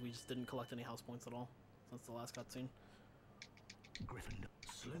 because we just didn't collect any house points at all since the last cutscene. Gryffindor.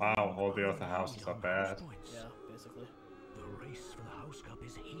 Slytherin Wow, all the are other houses are lead on bad. house points. Yeah, basically. The race for the House Cup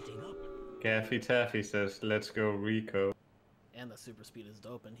is heating up. Gaffy Taffy says, let's go Riko. And that super speed is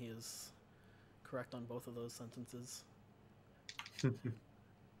dope, and he is correct on both of those sentences.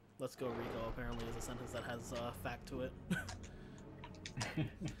 Let's go Riko apparently is a sentence that has fact to it.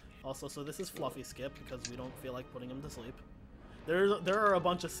 Also, so this is Fluffy Skip because we don't feel like putting him to sleep. There are a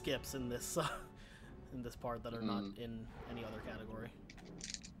bunch of skips in this in this part that are not in any other category.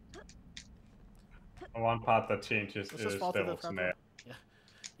 One part that changes Let's just is fall through the Devil's trap Snare. door. Yeah,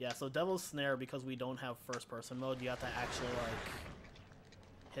 yeah. So Devil's Snare, because we don't have first-person mode, you have to actually like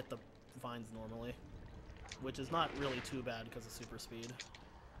hit the vines normally, which is not really too bad because of super speed,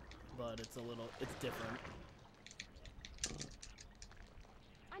 but it's different.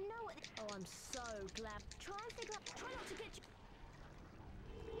 I know it. Oh, I'm so glad. Try and figure out. Try not to get you.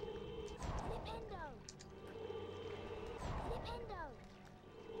 Flipendo. Flipendo.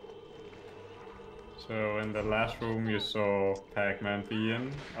 So in the last room you saw Pacman be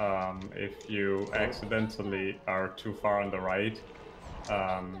in. If you accidentally are too far on the right,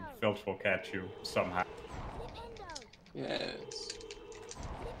 Filch will catch you somehow. Flipendo. Yes.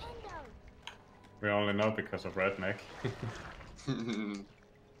 Flipendo. We only know because of Redneck.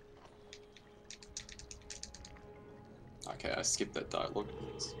 Okay, I skipped that dialogue.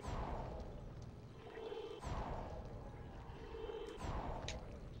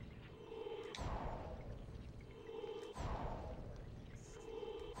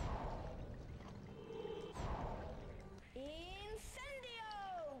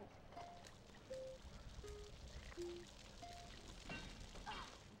 Incendio.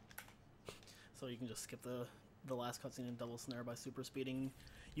 So you can just skip the last cutscene in Double Snare by super speeding.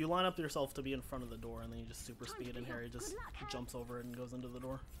 You line up yourself to be in front of the door, and then you just super speed, and Harry just jumps over it and goes into the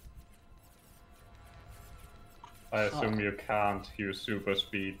door. I assume you can't use super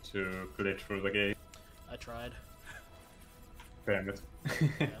speed to glitch through the gate. I tried. Damn it.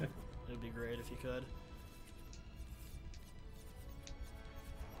 Yeah, it'd be great if you could.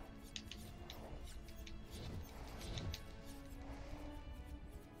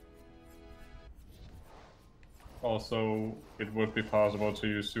 Also, it would be possible to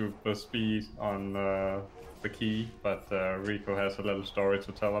use super speed on the key, but Riko has a little story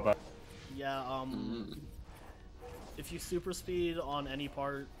to tell about. Yeah, if you super speed on any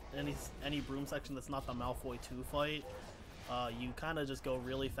part, any broom section that's not the Malfoy 2 fight, you kind of just go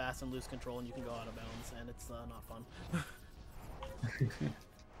really fast and lose control, and you can go out of bounds, and it's not fun.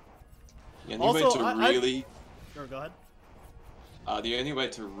 The only Also, way to really, Sure, go ahead. the only way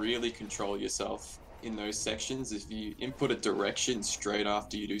to really control yourself in those sections is if you input a direction straight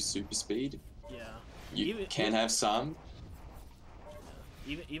after you do super speed. Yeah. You can have some.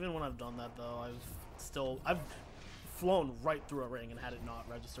 Even when I've done that though, I've flown right through a ring and had it not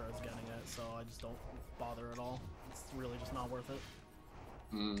register as getting it, so I just don't bother at all. It's really just not worth it.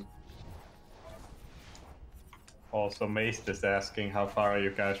 Mm. Also, Mace is asking how far are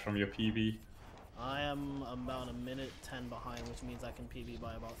you guys from your PB? I am about a minute 10 behind, which means I can PB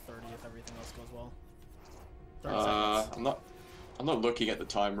by about 30 if everything else goes well. 30 seconds. I'm not looking at the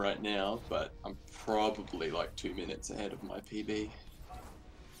time right now, but I'm probably like 2 minutes ahead of my PB.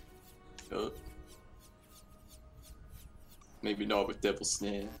 Oh. Maybe not with Devil's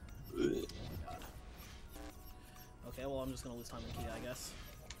Snare. Ugh. God. Okay, well I'm just gonna lose time in key, I guess.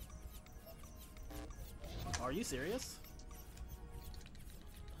 Are you serious?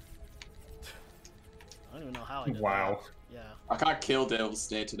 I don't even know how I did Wow. that. Yeah. I can't kill Devil's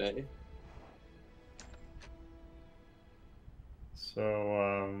Snare today. So,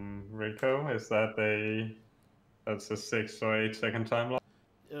 Riko, is that that's a 6 or 8 second time lock?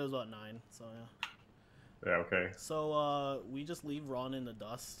 It was about 9, so yeah. Yeah, okay. So, we just leave Ron in the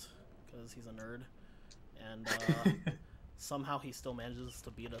dust, because he's a nerd. and somehow he still manages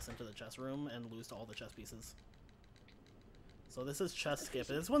to beat us into the chess room and lose to all the chess pieces. So this is chess skip.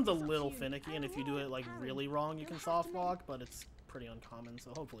 This one's a little finicky, and if you do it like really wrong, you can soft block, but it's pretty uncommon,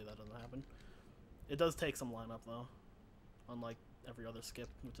 so hopefully that doesn't happen. It does take some lineup though, unlike every other skip,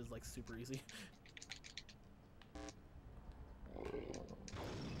 which is like super easy.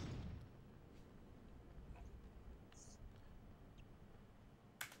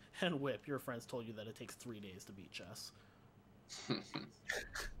 And Whip, your friends told you that it takes 3 days to beat chess.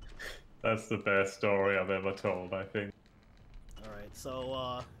 That's the best story I've ever told, I think. Alright,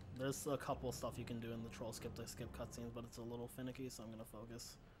 so there's a couple stuff you can do in the troll skip to skip cutscenes, but it's a little finicky, so I'm gonna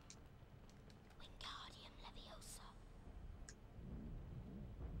focus.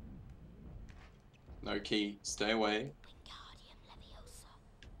 No key. Stay away.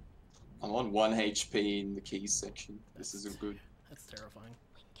 I'm on 1 HP in the keys section. This isn't good. That's terrifying.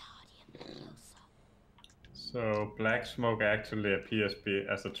 Yeah. So black smoke actually appears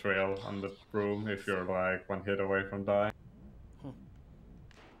as a trail on the broom if you're like 1 hit away from dying.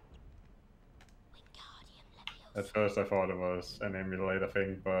 At first I thought it was an emulator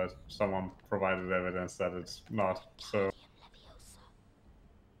thing, but someone provided evidence that it's not, so...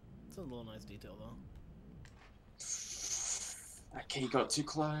 It's a little nice detail though. That key got too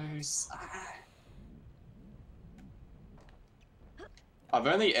close. Ah. I've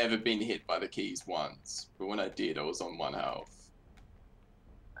only ever been hit by the keys once, but when I did, I was on 1 health.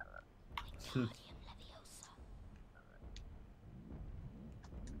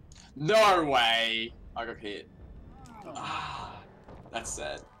 No way! I got hit. Ah, that's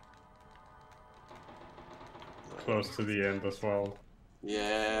sad. Close to the end as well.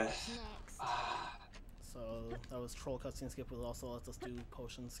 Yeah. So that was troll cutscene skip, which also lets us do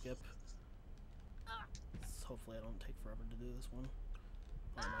potion skip. So hopefully I don't take forever to do this one.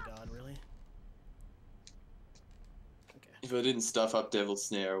 Oh my god, really? Okay. If I didn't stuff up Devil's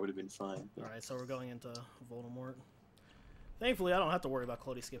Snare, I would have been fine. Alright, so we're going into Voldemort. Thankfully, I don't have to worry about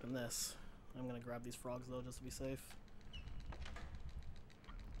Clody skipping this. I'm gonna grab these frogs though, just to be safe.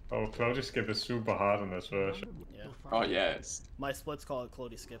 Oh, Clody skip is super hard in this version. Yeah. Oh, yes. My splits call it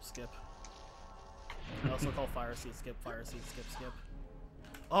Clody skip skip. I also call Fire Seed skip, Fire Seed skip skip.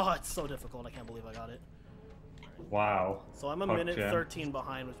 Oh, it's so difficult, I can't believe I got it. Wow. So I'm a Hot minute gem. 13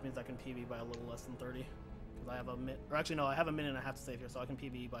 behind, which means I can PB by a little less than 30. Because I have a minute, or actually no, I have a minute and a half to save here, so I can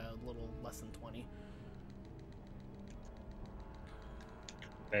PB by a little less than 20.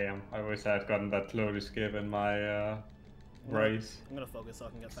 Damn, I wish I had gotten that Clody skip in my race. I'm gonna focus so I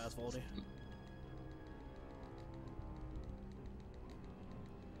can get fast Voldy.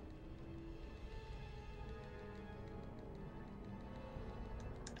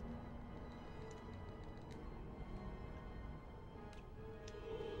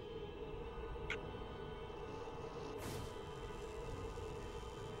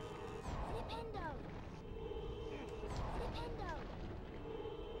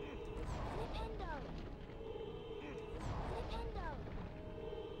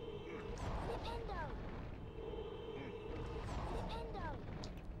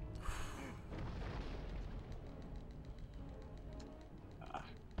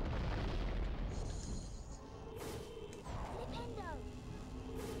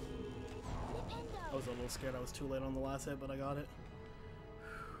 I was a little scared I was too late on the last hit, but I got it.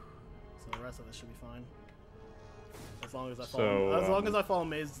 So the rest of it should be fine. As long as I follow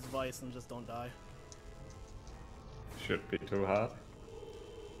Maze's advice and just don't die. Should be too hard.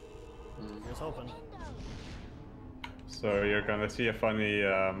 Here's hoping. So you're gonna see a funny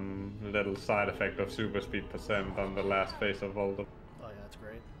little side effect of super speed percent on the last phase of Voldemort. Oh yeah, that's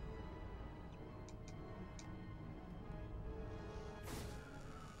great.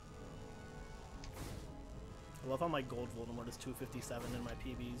 I love how my gold Voldemort is 257 and my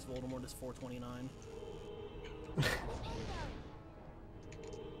PB's Voldemort is 429.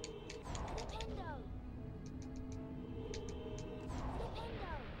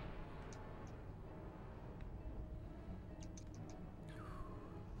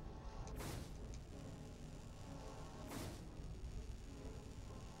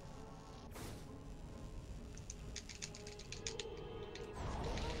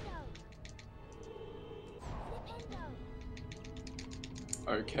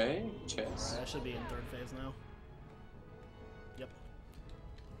 Okay, chess. Alright, I should be in third phase now. Yep.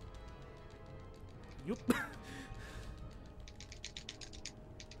 Yup.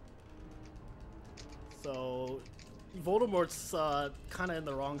 So, Voldemort's kind of in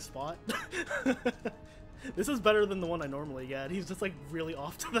the wrong spot. This is better than the one I normally get. He's just like really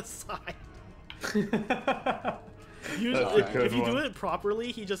off to the side. Usually, That's a good if you do one. it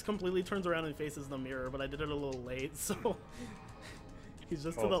properly, he just completely turns around and faces the mirror. But I did it a little late, so he's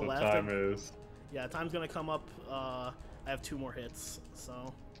just to the Also, left. time is... Yeah, time's gonna come up. I have 2 more hits,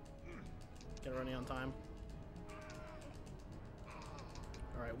 so get ready on time.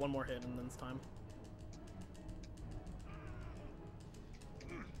 All right, 1 more hit and then it's time.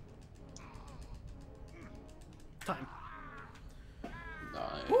 Time.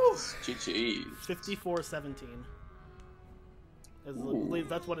 Nice. GG. 54-17.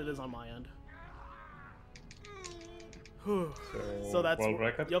 That's what it is on my end. So that's world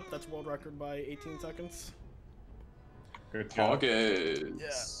record? Yep, that's world record by 18 seconds. Good job.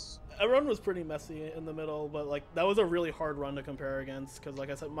 Pockets. That run was pretty messy in the middle, but like that was a really hard run to compare against because, like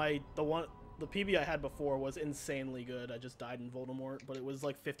I said, the PB I had before was insanely good. I just died in Voldemort, but it was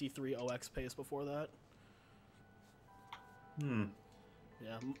like 53 OX pace before that.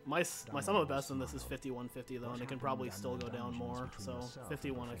 Yeah, my sum of best in this is 5150 though, and it can probably still go down more. So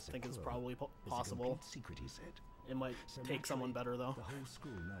 51 I think is probably possible. It might take someone better though. The whole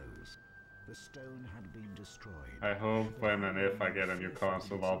school knows the stone had been destroyed. I hope when and if I get a new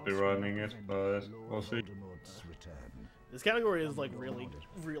console, I'll be running it, but we'll see. This category is like really,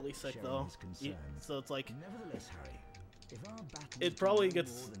 really sick though. So it's like it probably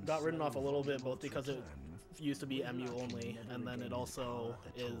got written off a little bit, both because it used to be MU only, and then it also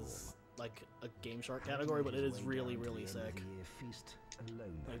is like a Game Shark category, but it is really, really sick.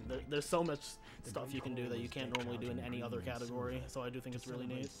 Like, there's so much stuff you can do that you can't normally do in any other category, so I do think it's really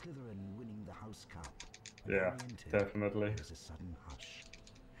neat. Yeah, definitely.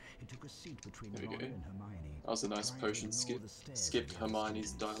 There we go. That was a nice potion skip. Skipped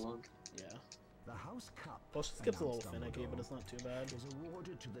Hermione's dialogue. Yeah. Potion skip's a little finicky, but it's not too bad.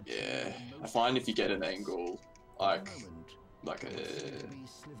 Yeah, I find if you get an angle, like a,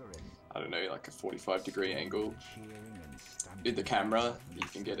 I don't know, like a 45-degree angle with the camera, you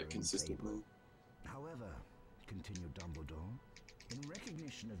can get it consistently. However, continued Dumbledore, in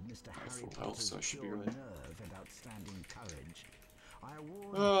recognition of Mr. Harry Full health, so I should be right. nerve and outstanding courage, I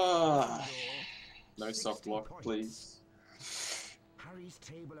award No soft lock, please. Harry's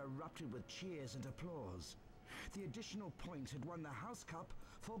table erupted with cheers and applause. The additional point had won the House Cup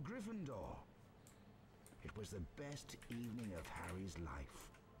for Gryffindor. It was the best evening of Harry's life.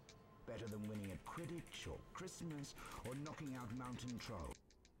 Better than winning at Quidditch or Christmas or knocking out Mountain Troll.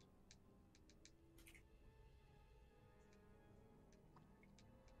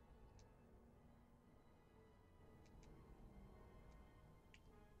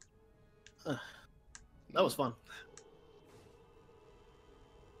 That was fun.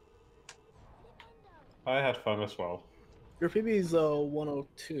 I had fun as well. Your PB is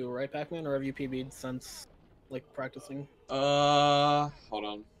 102, right, Pacman? Or have you PB'd since, like, practicing? Hold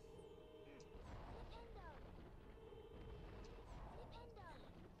on.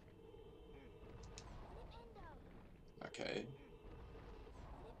 Okay.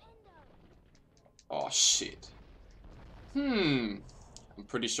 Oh, shit. I'm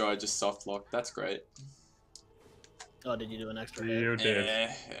pretty sure I just soft locked. That's great. Oh, did you do an extra hit? You did.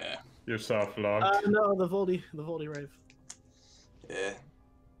 Yeah. You soft locked. No, the Voldy Rave. Yeah.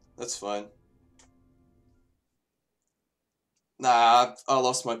 That's fine. Nah, I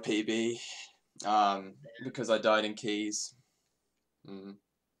lost my PB. Because I died in keys.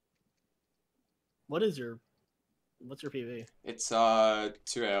 What's your PB? It's 2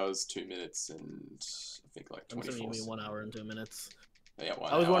 hours, 2 minutes, and I think like I'm 24. assuming you mean 1 hour and 2 minutes. Yeah,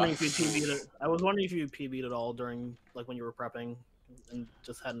 1 I was hour. wondering if you PB'd it. I was wondering if you PB'd it all during, like, when you were prepping, and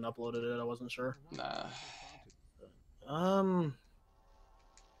just hadn't uploaded it. I wasn't sure. Nah.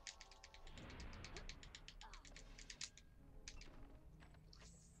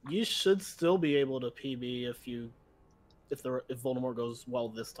 You should still be able to PB if Voldemort goes well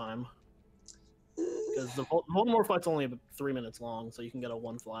this time. Because the Voldemort fight's only 3 minutes long, so you can get a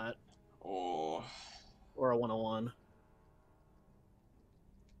 1 flat. Or a 101.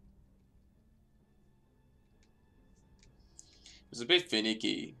 It was a bit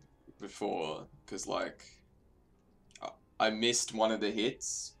finicky before, because, like, I missed one of the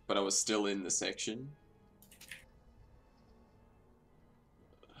hits, but I was still in the section.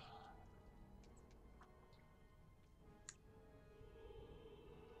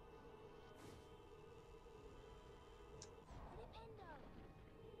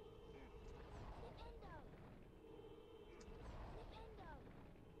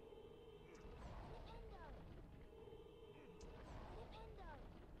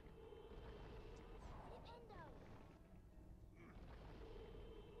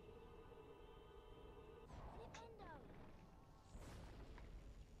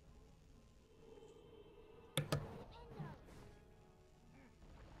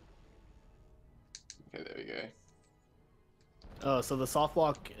 So the soft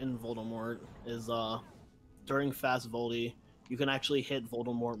block in Voldemort is during fast Voldy, you can actually hit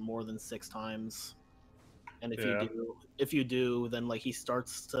Voldemort more than 6 times. And if you do, then like he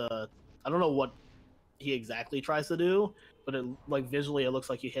starts to, I don't know what he exactly tries to do, but it like visually it looks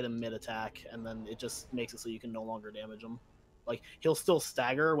like you hit him mid attack, and then it just makes it so you can no longer damage him. Like he'll still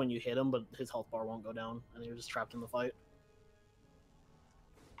stagger when you hit him, but his health bar won't go down, and you're just trapped in the fight.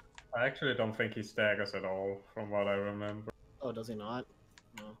 I actually don't think he staggers at all, from what I remember. Oh, does he not?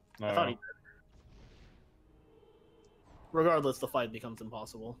 No. No. I thought he did. Regardless, the fight becomes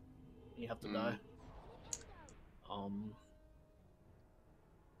impossible. You have to die.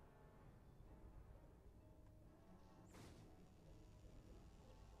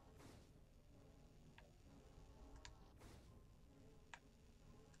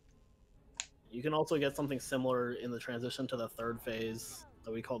 You can also get something similar in the transition to the 3rd phase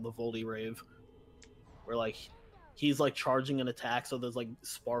that we call the Voldy Rave, where like he's like charging an attack, so there's like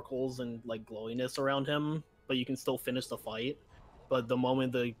sparkles and like glowiness around him, but you can still finish the fight. But the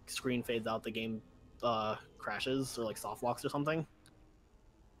moment the screen fades out, the game crashes or like soft locks or something.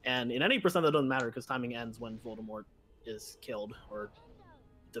 And in any percent, that doesn't matter because timing ends when Voldemort is killed or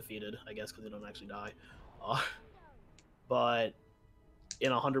defeated, I guess, because they don't actually die. But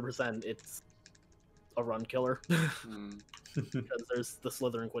in 100%, it's a run killer because there's the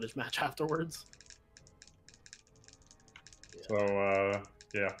Slytherin Quidditch match afterwards. So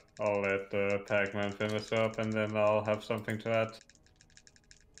yeah, I'll let Pacman finish up, and then I'll have something to add.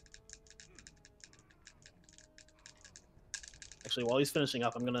 Actually, while he's finishing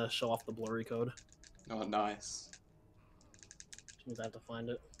up, I'm gonna show off the blurry code. Oh, nice. Which means I have to find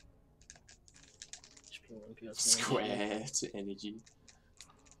it. HP1, PS1. Square to energy.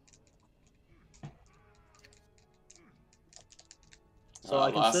 So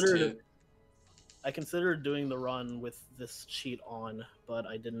I considered doing the run with this cheat on, but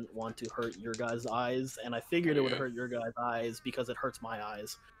I didn't want to hurt your guys' eyes, and I figured it would hurt your guys' eyes because it hurts my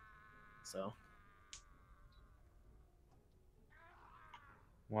eyes. So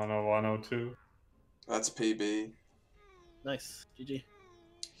 10102. That's PB. nice, GG.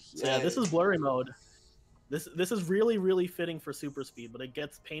 So yeah, this is blurry mode. This is really, really fitting for super speed, but it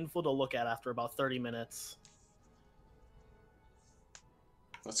gets painful to look at after about 30 minutes.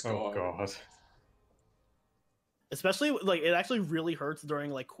 Let's go. Oh god. Especially like it actually really hurts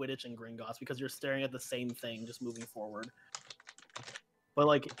during like Quidditch and Gringotts because you're staring at the same thing just moving forward. But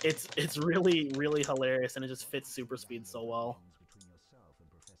like it's really, really hilarious, and it just fits super speed so well.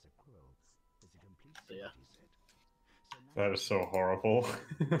 So yeah. That is so horrible.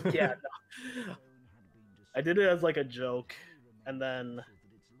 Yeah, no. I did it as like a joke, and then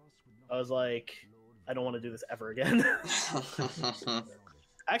I was like, I don't want to do this ever again.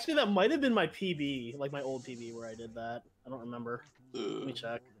 Actually, that might have been my PB, like my old PB where I did that. I don't remember. Let me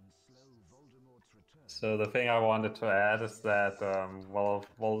check. So the thing I wanted to add is that while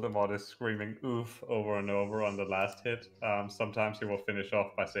Voldemort is screaming "oof" over and over on the last hit, sometimes he will finish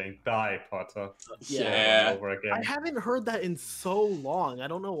off by saying "die, Potter." Yeah. Over again. I haven't heard that in so long. I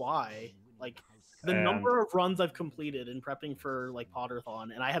don't know why. Like the number of runs I've completed in prepping for like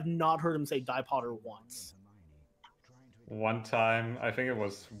Potterthon, and I have not heard him say "die, Potter" once. One time, I think it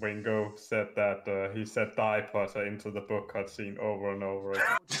was Wingo said that he said "die, Potter" into the book cutscene over and over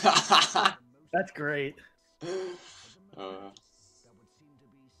again. That's great. But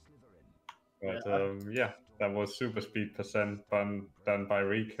yeah, that was super speed percent done by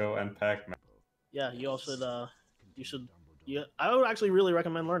Riko and Pacman. Yeah, you all should. Yeah, I would actually really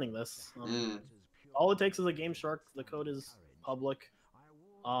recommend learning this. All it takes is a Game Shark. The code is public.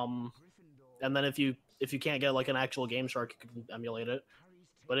 And then if you can't get like an actual Game Shark, you can emulate it.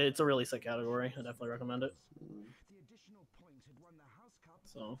 But it's a really sick category. I definitely recommend it.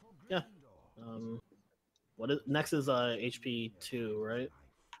 So yeah. Next is HP2, right?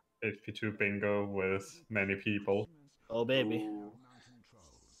 HP2 bingo with many people. Oh baby.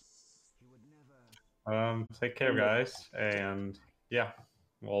 Take care, guys, and yeah,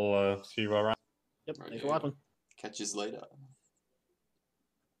 we'll see you around. Yep. Thanks for watching. Catch you later.